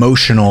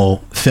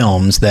emotional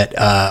films that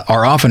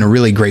are often a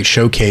really great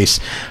showcase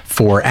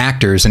for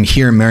actors. And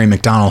here, Mary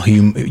McDonnell,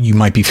 who you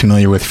might be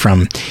familiar with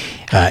from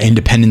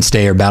Independence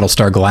Day or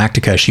Battlestar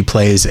Galactica, she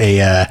plays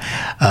a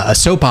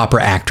soap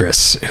opera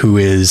actress who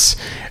is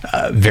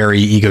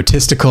very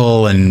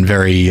egotistical and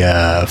very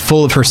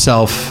full of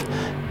herself,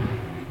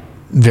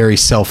 very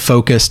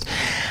self-focused.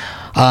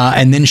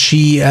 And then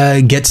she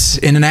gets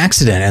in an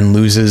accident and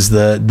loses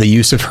the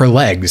use of her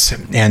legs.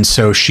 And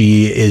so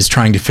she is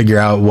trying to figure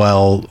out,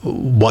 well,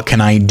 what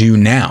can I do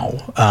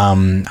now?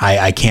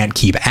 I can't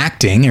keep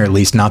acting, or at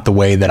least not the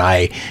way that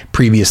I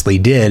previously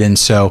did. And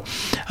so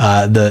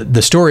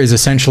the story is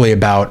essentially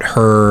about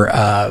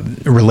her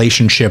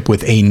relationship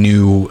with a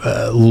new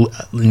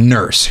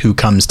nurse who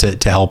comes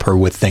to help her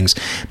with things,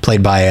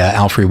 played by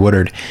Alfred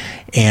Woodard.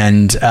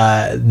 And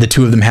the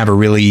two of them have a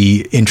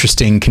really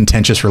interesting,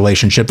 contentious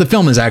relationship. The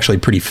film is actually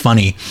pretty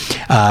funny,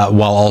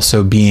 while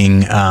also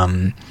being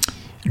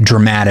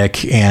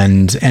dramatic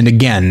and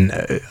again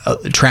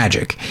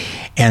tragic.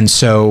 And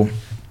so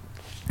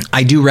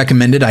I do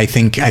recommend it. I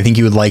think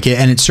you would like it,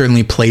 and it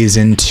certainly plays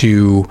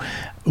into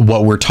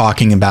what we're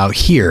talking about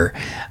here.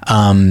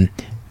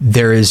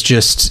 There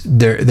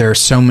are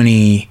so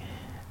many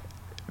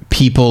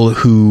people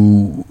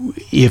who,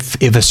 if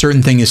a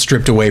certain thing is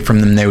stripped away from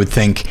them, they would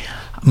think,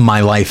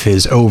 my life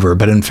is over.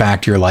 But in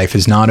fact, your life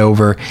is not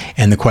over.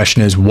 And the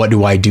question is, what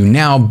do I do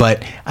now?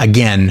 But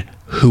again,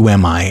 who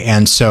am I?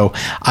 And so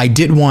I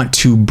did want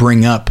to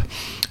bring up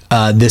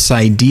this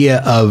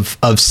idea of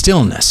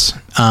stillness.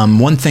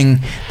 One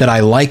thing that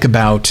I like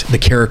about the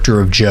character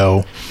of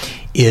Joe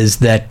is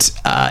that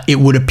it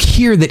would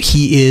appear that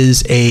he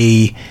is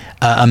a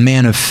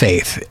man of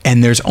faith,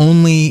 and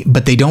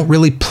but they don't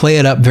really play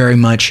it up very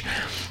much.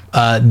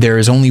 There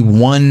is only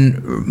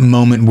one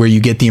moment where you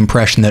get the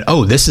impression that,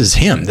 oh, this is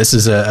him. This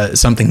is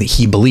something that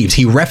he believes.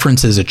 He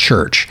references a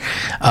church,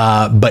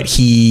 but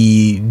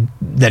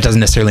that doesn't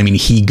necessarily mean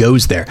he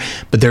goes there.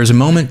 But there's a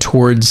moment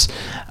towards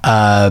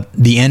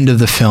the end of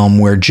the film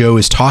where Joe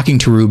is talking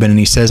to Reuben, and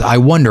he says, I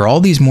wonder, all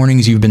these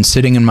mornings you've been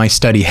sitting in my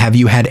study, have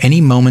you had any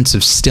moments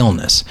of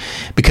stillness?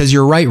 Because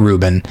you're right,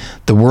 Reuben,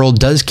 the world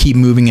does keep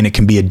moving, and it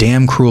can be a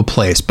damn cruel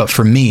place. But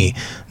for me,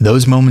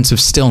 those moments of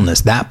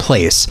stillness, that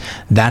place,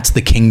 that's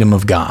the kingdom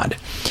of God.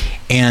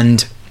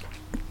 And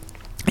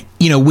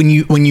when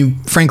you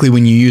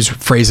use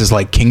phrases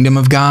like kingdom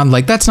of God,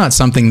 like, that's not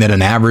something that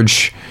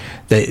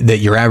that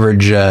your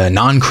average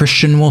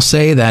non-Christian will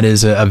say. That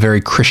is a very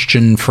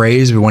Christian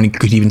phrase. One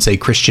could even say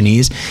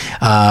Christianese,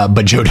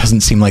 but Joe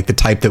doesn't seem like the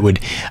type that would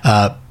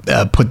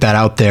put that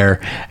out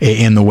there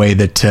in the way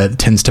that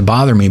tends to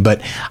bother me.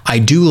 But I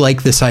do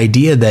like this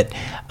idea that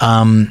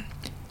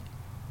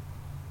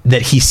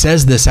that he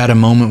says this at a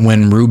moment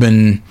when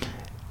Reuben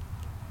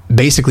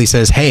basically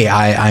says, hey,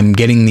 I'm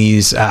getting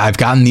these, I've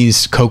gotten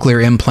these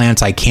cochlear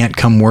implants. I can't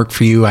come work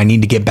for you. I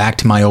need to get back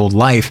to my old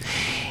life.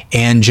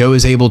 And Joe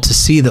is able to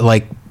see that,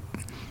 like,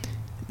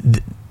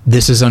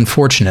 this is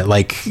unfortunate.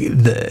 Like,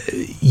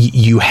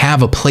 you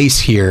have a place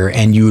here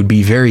and you would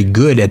be very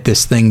good at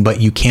this thing,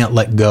 but you can't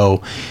let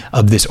go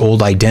of this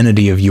old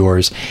identity of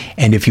yours.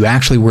 And if you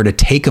actually were to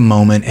take a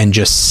moment and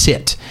just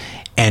sit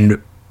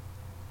and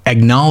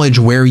acknowledge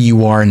where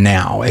you are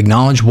now,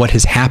 acknowledge what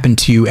has happened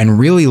to you, and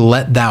really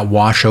let that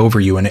wash over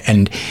you,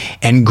 and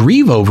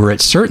grieve over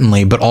it,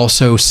 certainly, but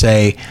also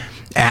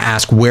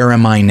ask, where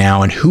am I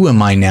now and who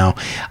am I now?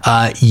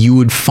 You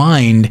would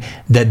find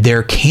that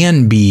there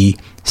can be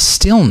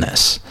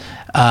stillness.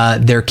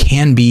 There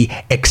can be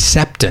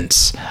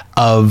acceptance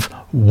of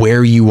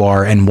where you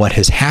are and what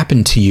has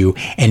happened to you.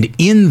 And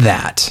in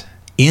that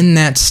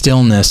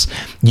stillness,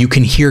 you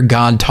can hear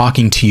God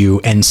talking to you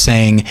and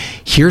saying,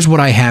 here's what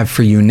I have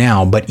for you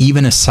now. But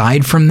even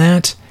aside from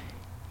that,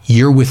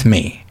 you're with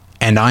me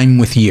and I'm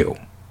with you.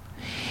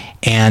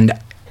 And,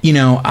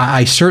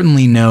 I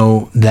certainly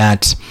know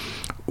that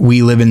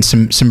we live in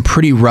some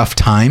pretty rough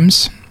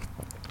times.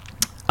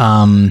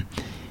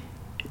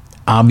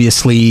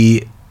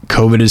 Obviously,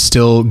 COVID is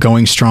still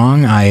going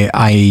strong.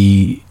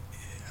 I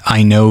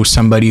know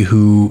somebody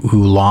who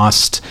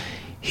lost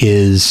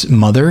his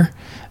mother,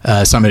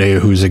 somebody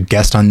who's a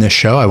guest on this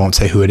show. I won't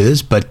say who it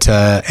is, but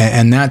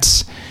and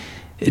that's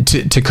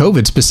to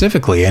COVID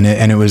specifically, and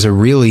it was a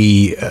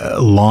really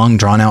long,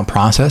 drawn out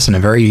process and a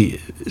very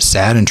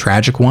sad and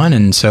tragic one.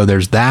 And so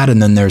there's that,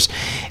 and then there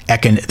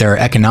are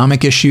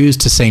economic issues,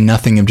 to say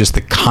nothing of just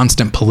the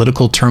constant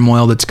political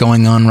turmoil that's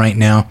going on right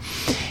now.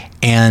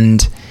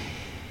 And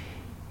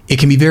it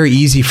can be very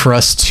easy for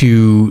us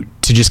to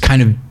just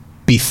kind of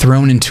be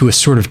thrown into a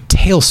sort of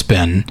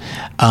tailspin,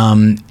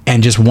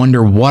 and just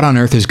wonder what on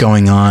earth is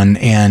going on.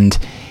 And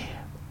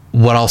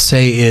what I'll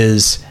say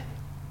is,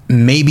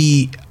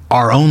 maybe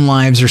our own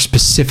lives are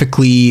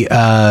specifically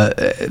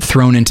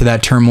thrown into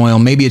that turmoil.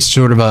 Maybe it's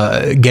sort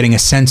of getting a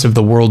sense of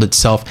the world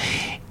itself.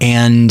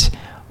 And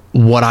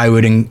what I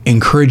would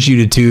encourage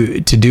you to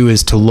do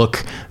is to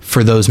look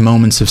for those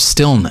moments of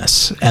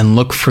stillness, and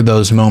look for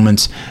those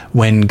moments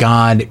when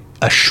God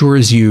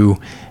assures you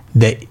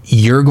that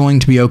you're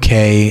going to be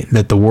okay,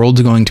 that the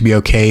world's going to be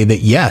okay, that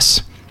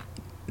yes,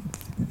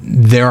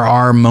 there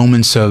are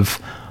moments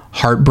of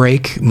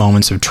heartbreak,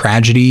 moments of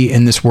tragedy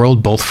in this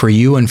world, both for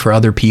you and for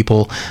other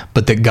people,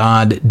 but that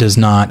God does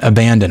not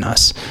abandon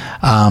us.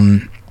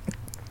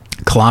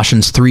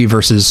 Colossians 3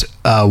 verses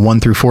 1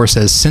 through 4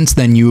 says, "Since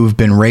then you have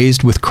been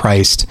raised with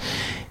Christ.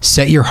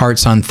 Set your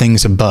hearts on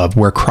things above,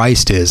 where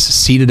Christ is,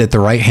 seated at the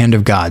right hand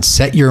of God.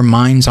 Set your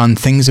minds on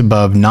things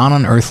above, not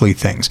on earthly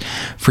things.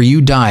 For you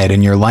died,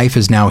 and your life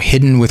is now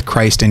hidden with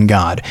Christ in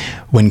God.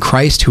 When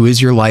Christ, who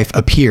is your life,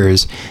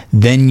 appears,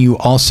 then you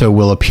also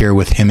will appear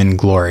with him in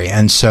glory."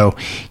 And so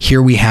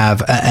here we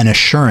have an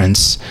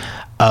assurance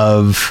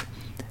of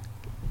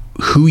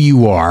who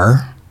you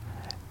are,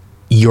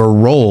 your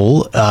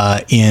role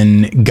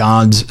in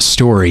God's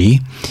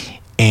story,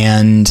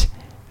 and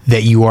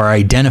that you are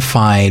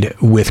identified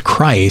with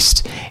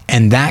Christ,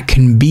 and that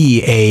can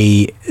be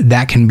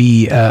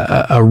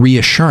a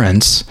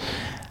reassurance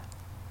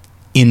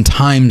in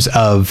times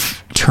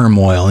of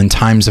turmoil, in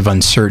times of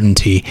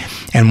uncertainty.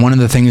 And one of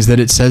the things that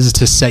it says is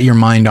to set your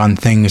mind on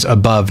things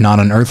above, not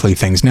on earthly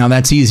things. Now,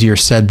 that's easier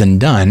said than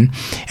done,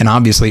 and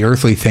obviously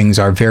earthly things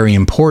are very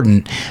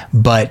important,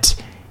 but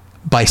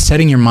by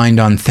setting your mind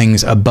on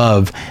things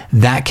above,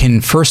 that can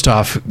first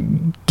off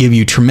give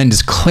you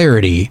tremendous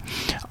clarity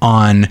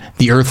on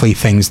the earthly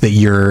things that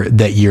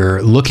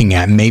you're looking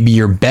at. Maybe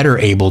you're better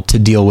able to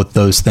deal with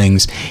those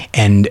things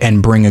and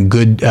bring a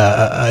good,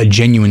 a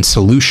genuine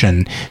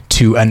solution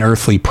to an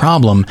earthly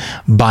problem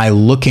by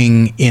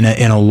looking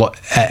at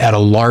a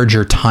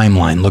larger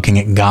timeline, looking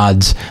at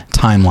God's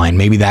timeline.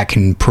 Maybe that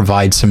can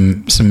provide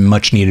some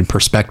much needed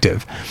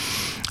perspective.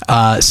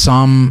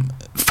 Psalm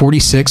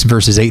 46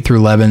 verses 8 through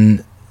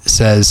 11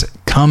 says,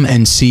 "Come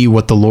and see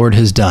what the Lord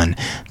has done,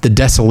 the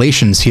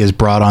desolations he has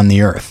brought on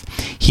the earth.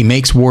 He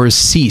makes wars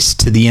cease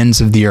to the ends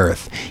of the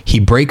earth. He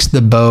breaks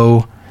the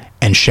bow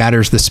and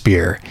shatters the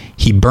spear.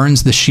 He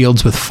burns the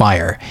shields with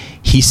fire.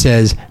 He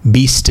says,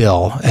 'Be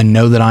still and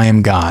know that I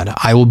am God.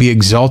 I will be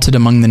exalted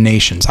among the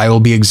nations. I will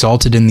be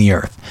exalted in the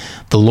earth.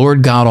 The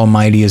Lord God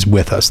Almighty is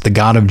with us. The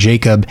God of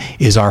Jacob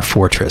is our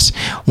fortress.'"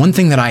 One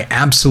thing that I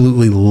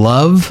absolutely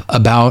love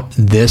about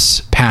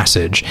this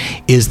passage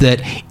is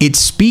that it's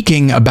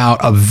speaking about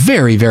a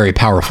very, very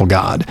powerful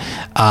God,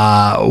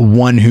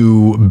 one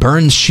who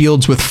burns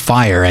shields with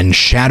fire and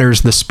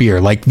shatters the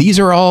spear. Like, these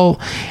are all,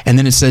 and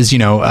then it says,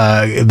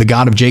 the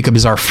God of Jacob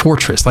is our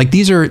fortress. Like,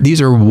 these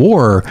are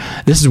war.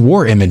 This is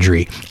war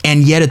imagery,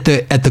 and yet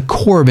at the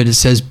core of it, it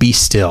says, "Be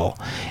still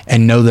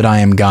and know that I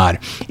am God."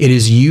 It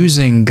is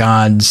using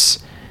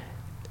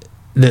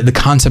the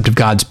concept of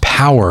God's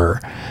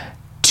power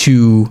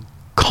to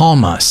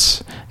calm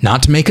us,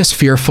 not to make us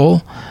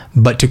fearful,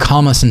 but to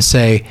calm us and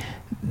say,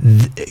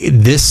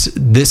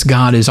 this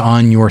God is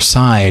on your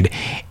side,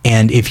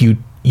 and if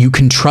you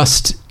can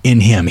trust in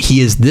him.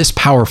 He is this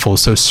powerful,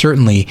 so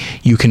certainly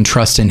you can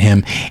trust in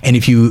him. And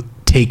if you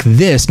take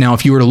this, now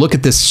if you were to look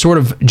at this sort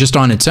of just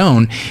on its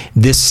own,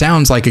 this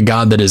sounds like a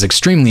God that is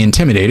extremely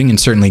intimidating, and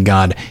certainly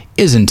God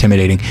is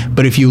intimidating.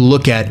 But if you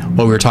look at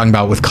what we were talking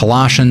about with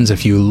Colossians,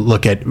 if you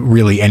look at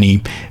really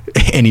any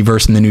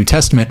verse in the New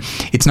Testament,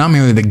 it's not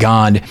merely that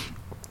God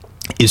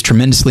is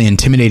tremendously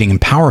intimidating and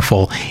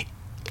powerful,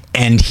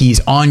 and he's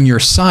on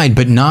your side,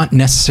 but not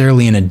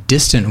necessarily in a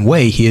distant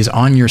way. He is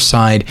on your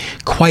side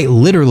quite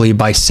literally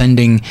by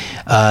sending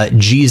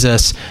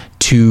Jesus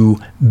to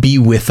be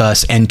with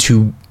us and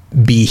to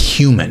be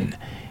human.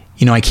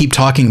 You know, I keep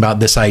talking about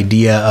this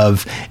idea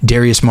of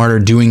Darius Martyr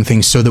doing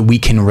things so that we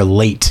can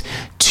relate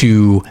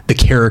to the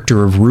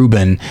character of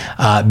Reuben,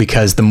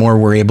 because the more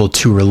we're able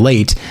to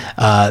relate,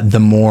 the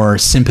more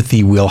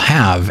sympathy we'll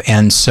have.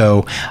 And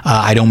so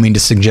I don't mean to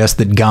suggest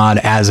that God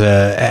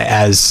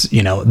as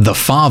you know, the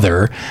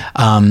Father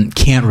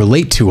can't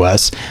relate to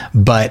us,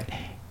 but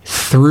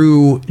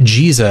through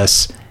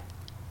Jesus,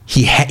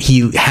 he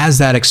has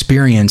that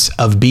experience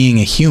of being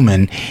a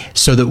human,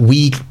 so that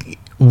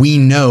we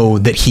know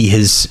that he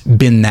has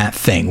been that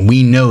thing.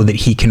 We know that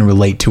he can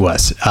relate to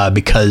us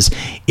because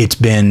it's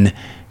been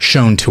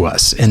shown to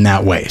us in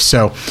that way.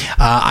 So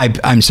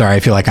I'm sorry, I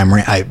feel like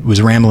I was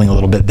rambling a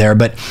little bit there,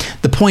 but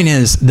the point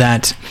is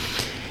that,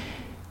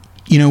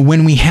 you know,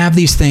 when we have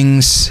these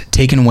things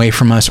taken away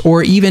from us,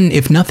 or even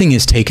if nothing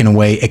is taken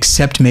away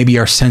except maybe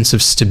our sense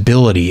of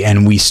stability,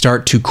 and we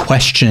start to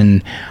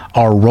question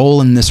our role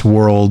in this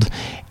world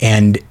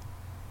and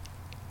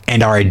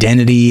our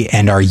identity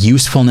and our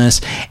usefulness.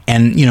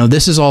 And, you know,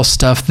 this is all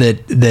stuff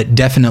that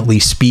definitely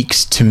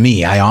speaks to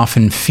me. I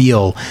often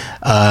feel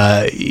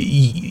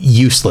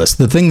useless.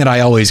 The thing that I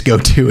always go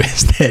to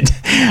is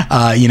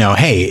that, you know,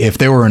 hey, if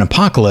there were an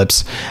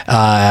apocalypse,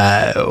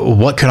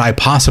 what could I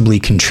possibly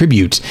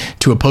contribute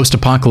to a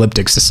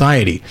post-apocalyptic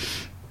society?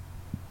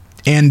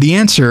 And the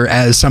answer,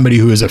 as somebody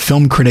who is a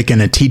film critic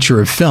and a teacher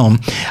of film,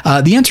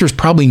 the answer is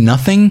probably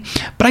nothing.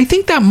 But I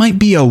think that might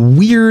be a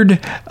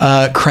weird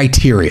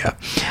criteria,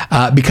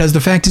 because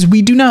the fact is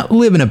we do not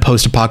live in a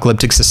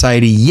post-apocalyptic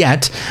society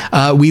yet.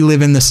 We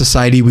live in the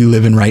society we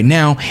live in right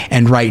now.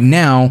 And right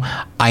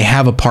now, I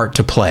have a part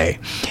to play.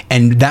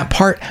 And that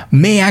part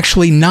may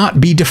actually not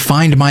be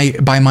defined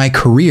by my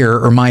career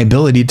or my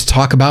ability to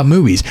talk about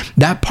movies.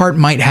 That part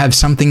might have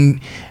something,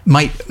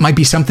 might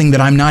be something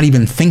that I'm not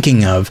even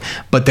thinking of,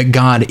 but that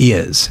God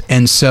is.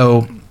 And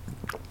so,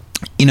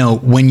 you know,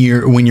 when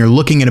you're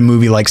looking at a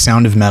movie like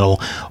Sound of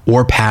Metal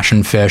or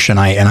Passion Fish, and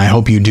I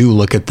hope you do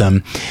look at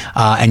them,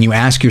 and you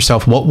ask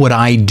yourself, what would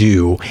I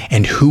do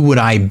and who would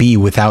I be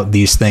without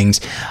these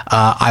things?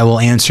 I will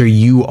answer,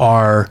 you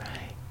are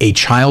a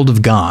child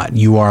of God.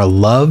 You are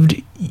loved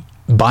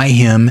by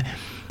him.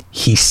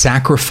 He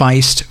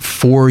sacrificed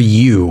for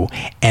you,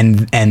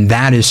 and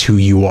that is who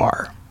you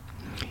are.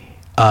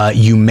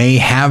 You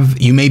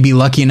may be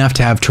lucky enough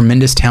to have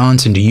tremendous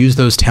talents and to use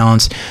those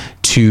talents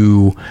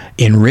to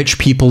enrich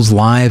people's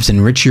lives,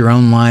 enrich your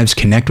own lives,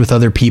 connect with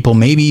other people,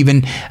 maybe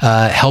even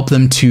help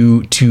them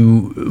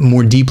to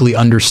more deeply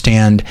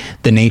understand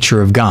the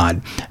nature of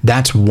God.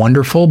 That's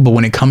wonderful, but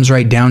when it comes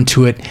right down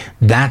to it,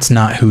 that's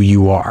not who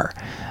you are.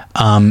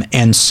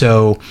 And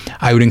so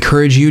I would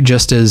encourage you,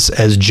 just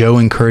as Joe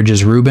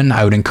encourages Reuben,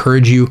 I would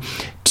encourage you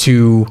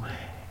to,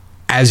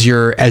 as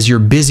you're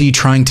busy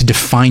trying to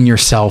define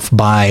yourself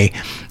by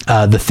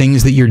the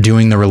things that you're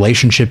doing, the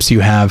relationships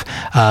you have,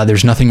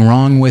 there's nothing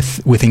wrong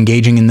with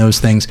engaging in those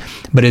things.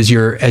 But as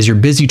you're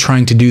busy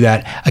trying to do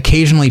that,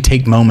 occasionally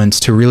take moments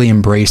to really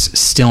embrace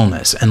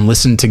stillness and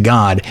listen to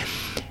God.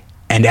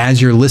 And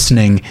as you're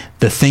listening,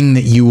 the thing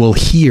that you will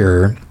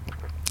hear,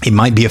 it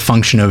might be a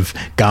function of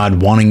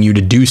God wanting you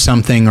to do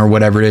something or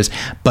whatever it is,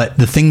 but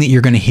the thing that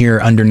you're going to hear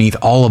underneath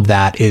all of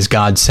that is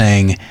God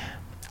saying,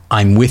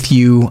 I'm with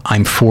you,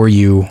 I'm for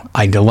you,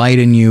 I delight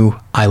in you,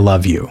 I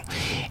love you.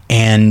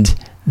 And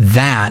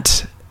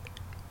that,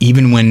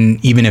 even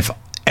if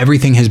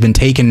everything has been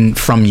taken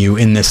from you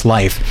in this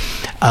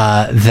life,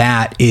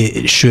 that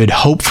it should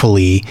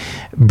hopefully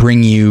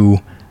bring you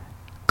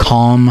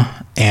calm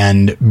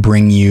and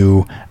bring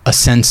you a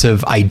sense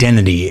of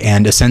identity,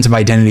 and a sense of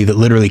identity that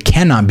literally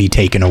cannot be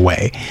taken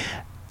away.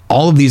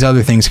 All of these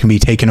other things can be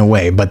taken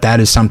away, but that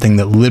is something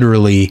that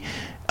literally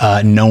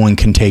no one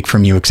can take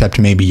from you except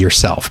maybe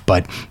yourself.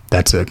 But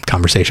that's a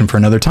conversation for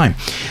another time.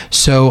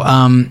 So,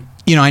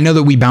 you know, I know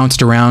that we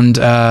bounced around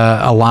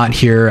a lot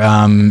here.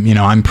 You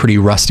know, I'm pretty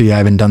rusty. I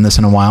haven't done this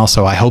in a while,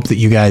 so I hope that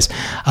you guys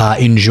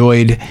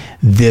enjoyed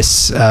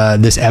this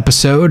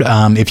episode.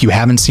 If you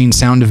haven't seen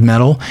Sound of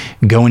Metal,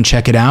 go and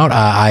check it out.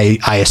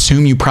 I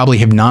assume you probably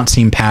have not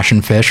seen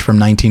Passion Fish from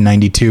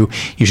 1992.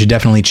 You should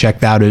definitely check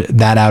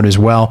that out as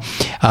well.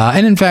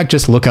 And in fact,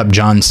 just look up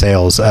John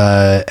Sayles,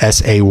 Sayles.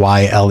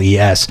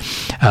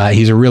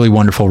 He's a really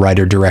wonderful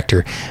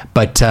writer-director.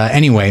 But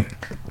anyway,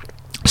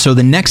 So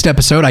the next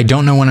episode, I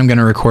don't know when I'm going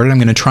to record it. I'm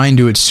going to try and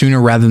do it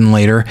sooner rather than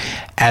later,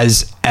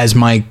 as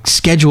my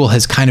schedule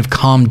has kind of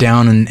calmed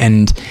down,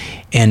 and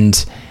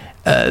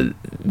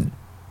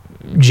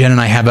Jen and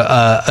I have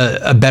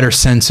a better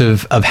sense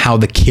of how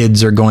the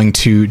kids are going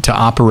to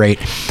operate.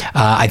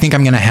 I think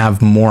I'm going to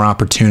have more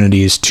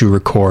opportunities to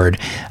record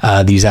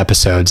these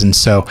episodes. And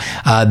so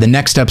the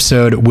next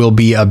episode will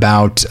be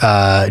about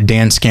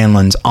Dan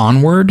Scanlon's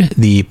Onward,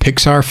 the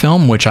Pixar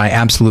film, which I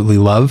absolutely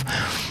love.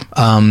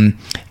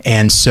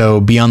 And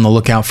so be on the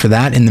lookout for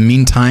that. In the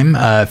meantime,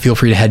 feel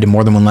free to head to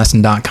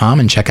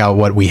morethanonelesson.com and check out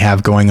what we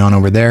have going on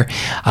over there.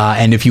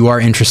 And if you are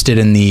interested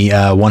in the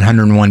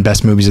 101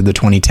 best movies of the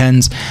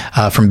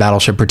 2010s from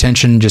Battleship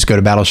Pretension, just go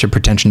to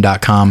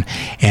battleshippretension.com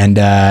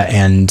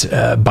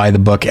and buy the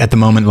book. At the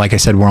moment, like I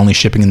said, we're only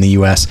shipping in the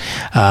US,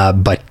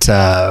 but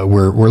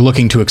we're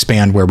looking to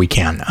expand where we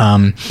can.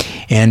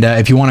 And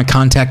if you want to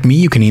contact me,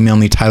 you can email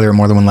me,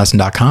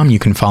 Tyler@morethanonelesson.com. You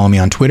can follow me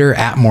on Twitter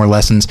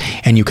 @MoreLessons,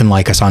 and you can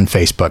like us on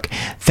Facebook.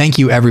 Thank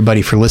you,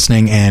 everybody, for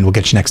listening, and we'll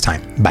get you next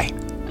time. Bye.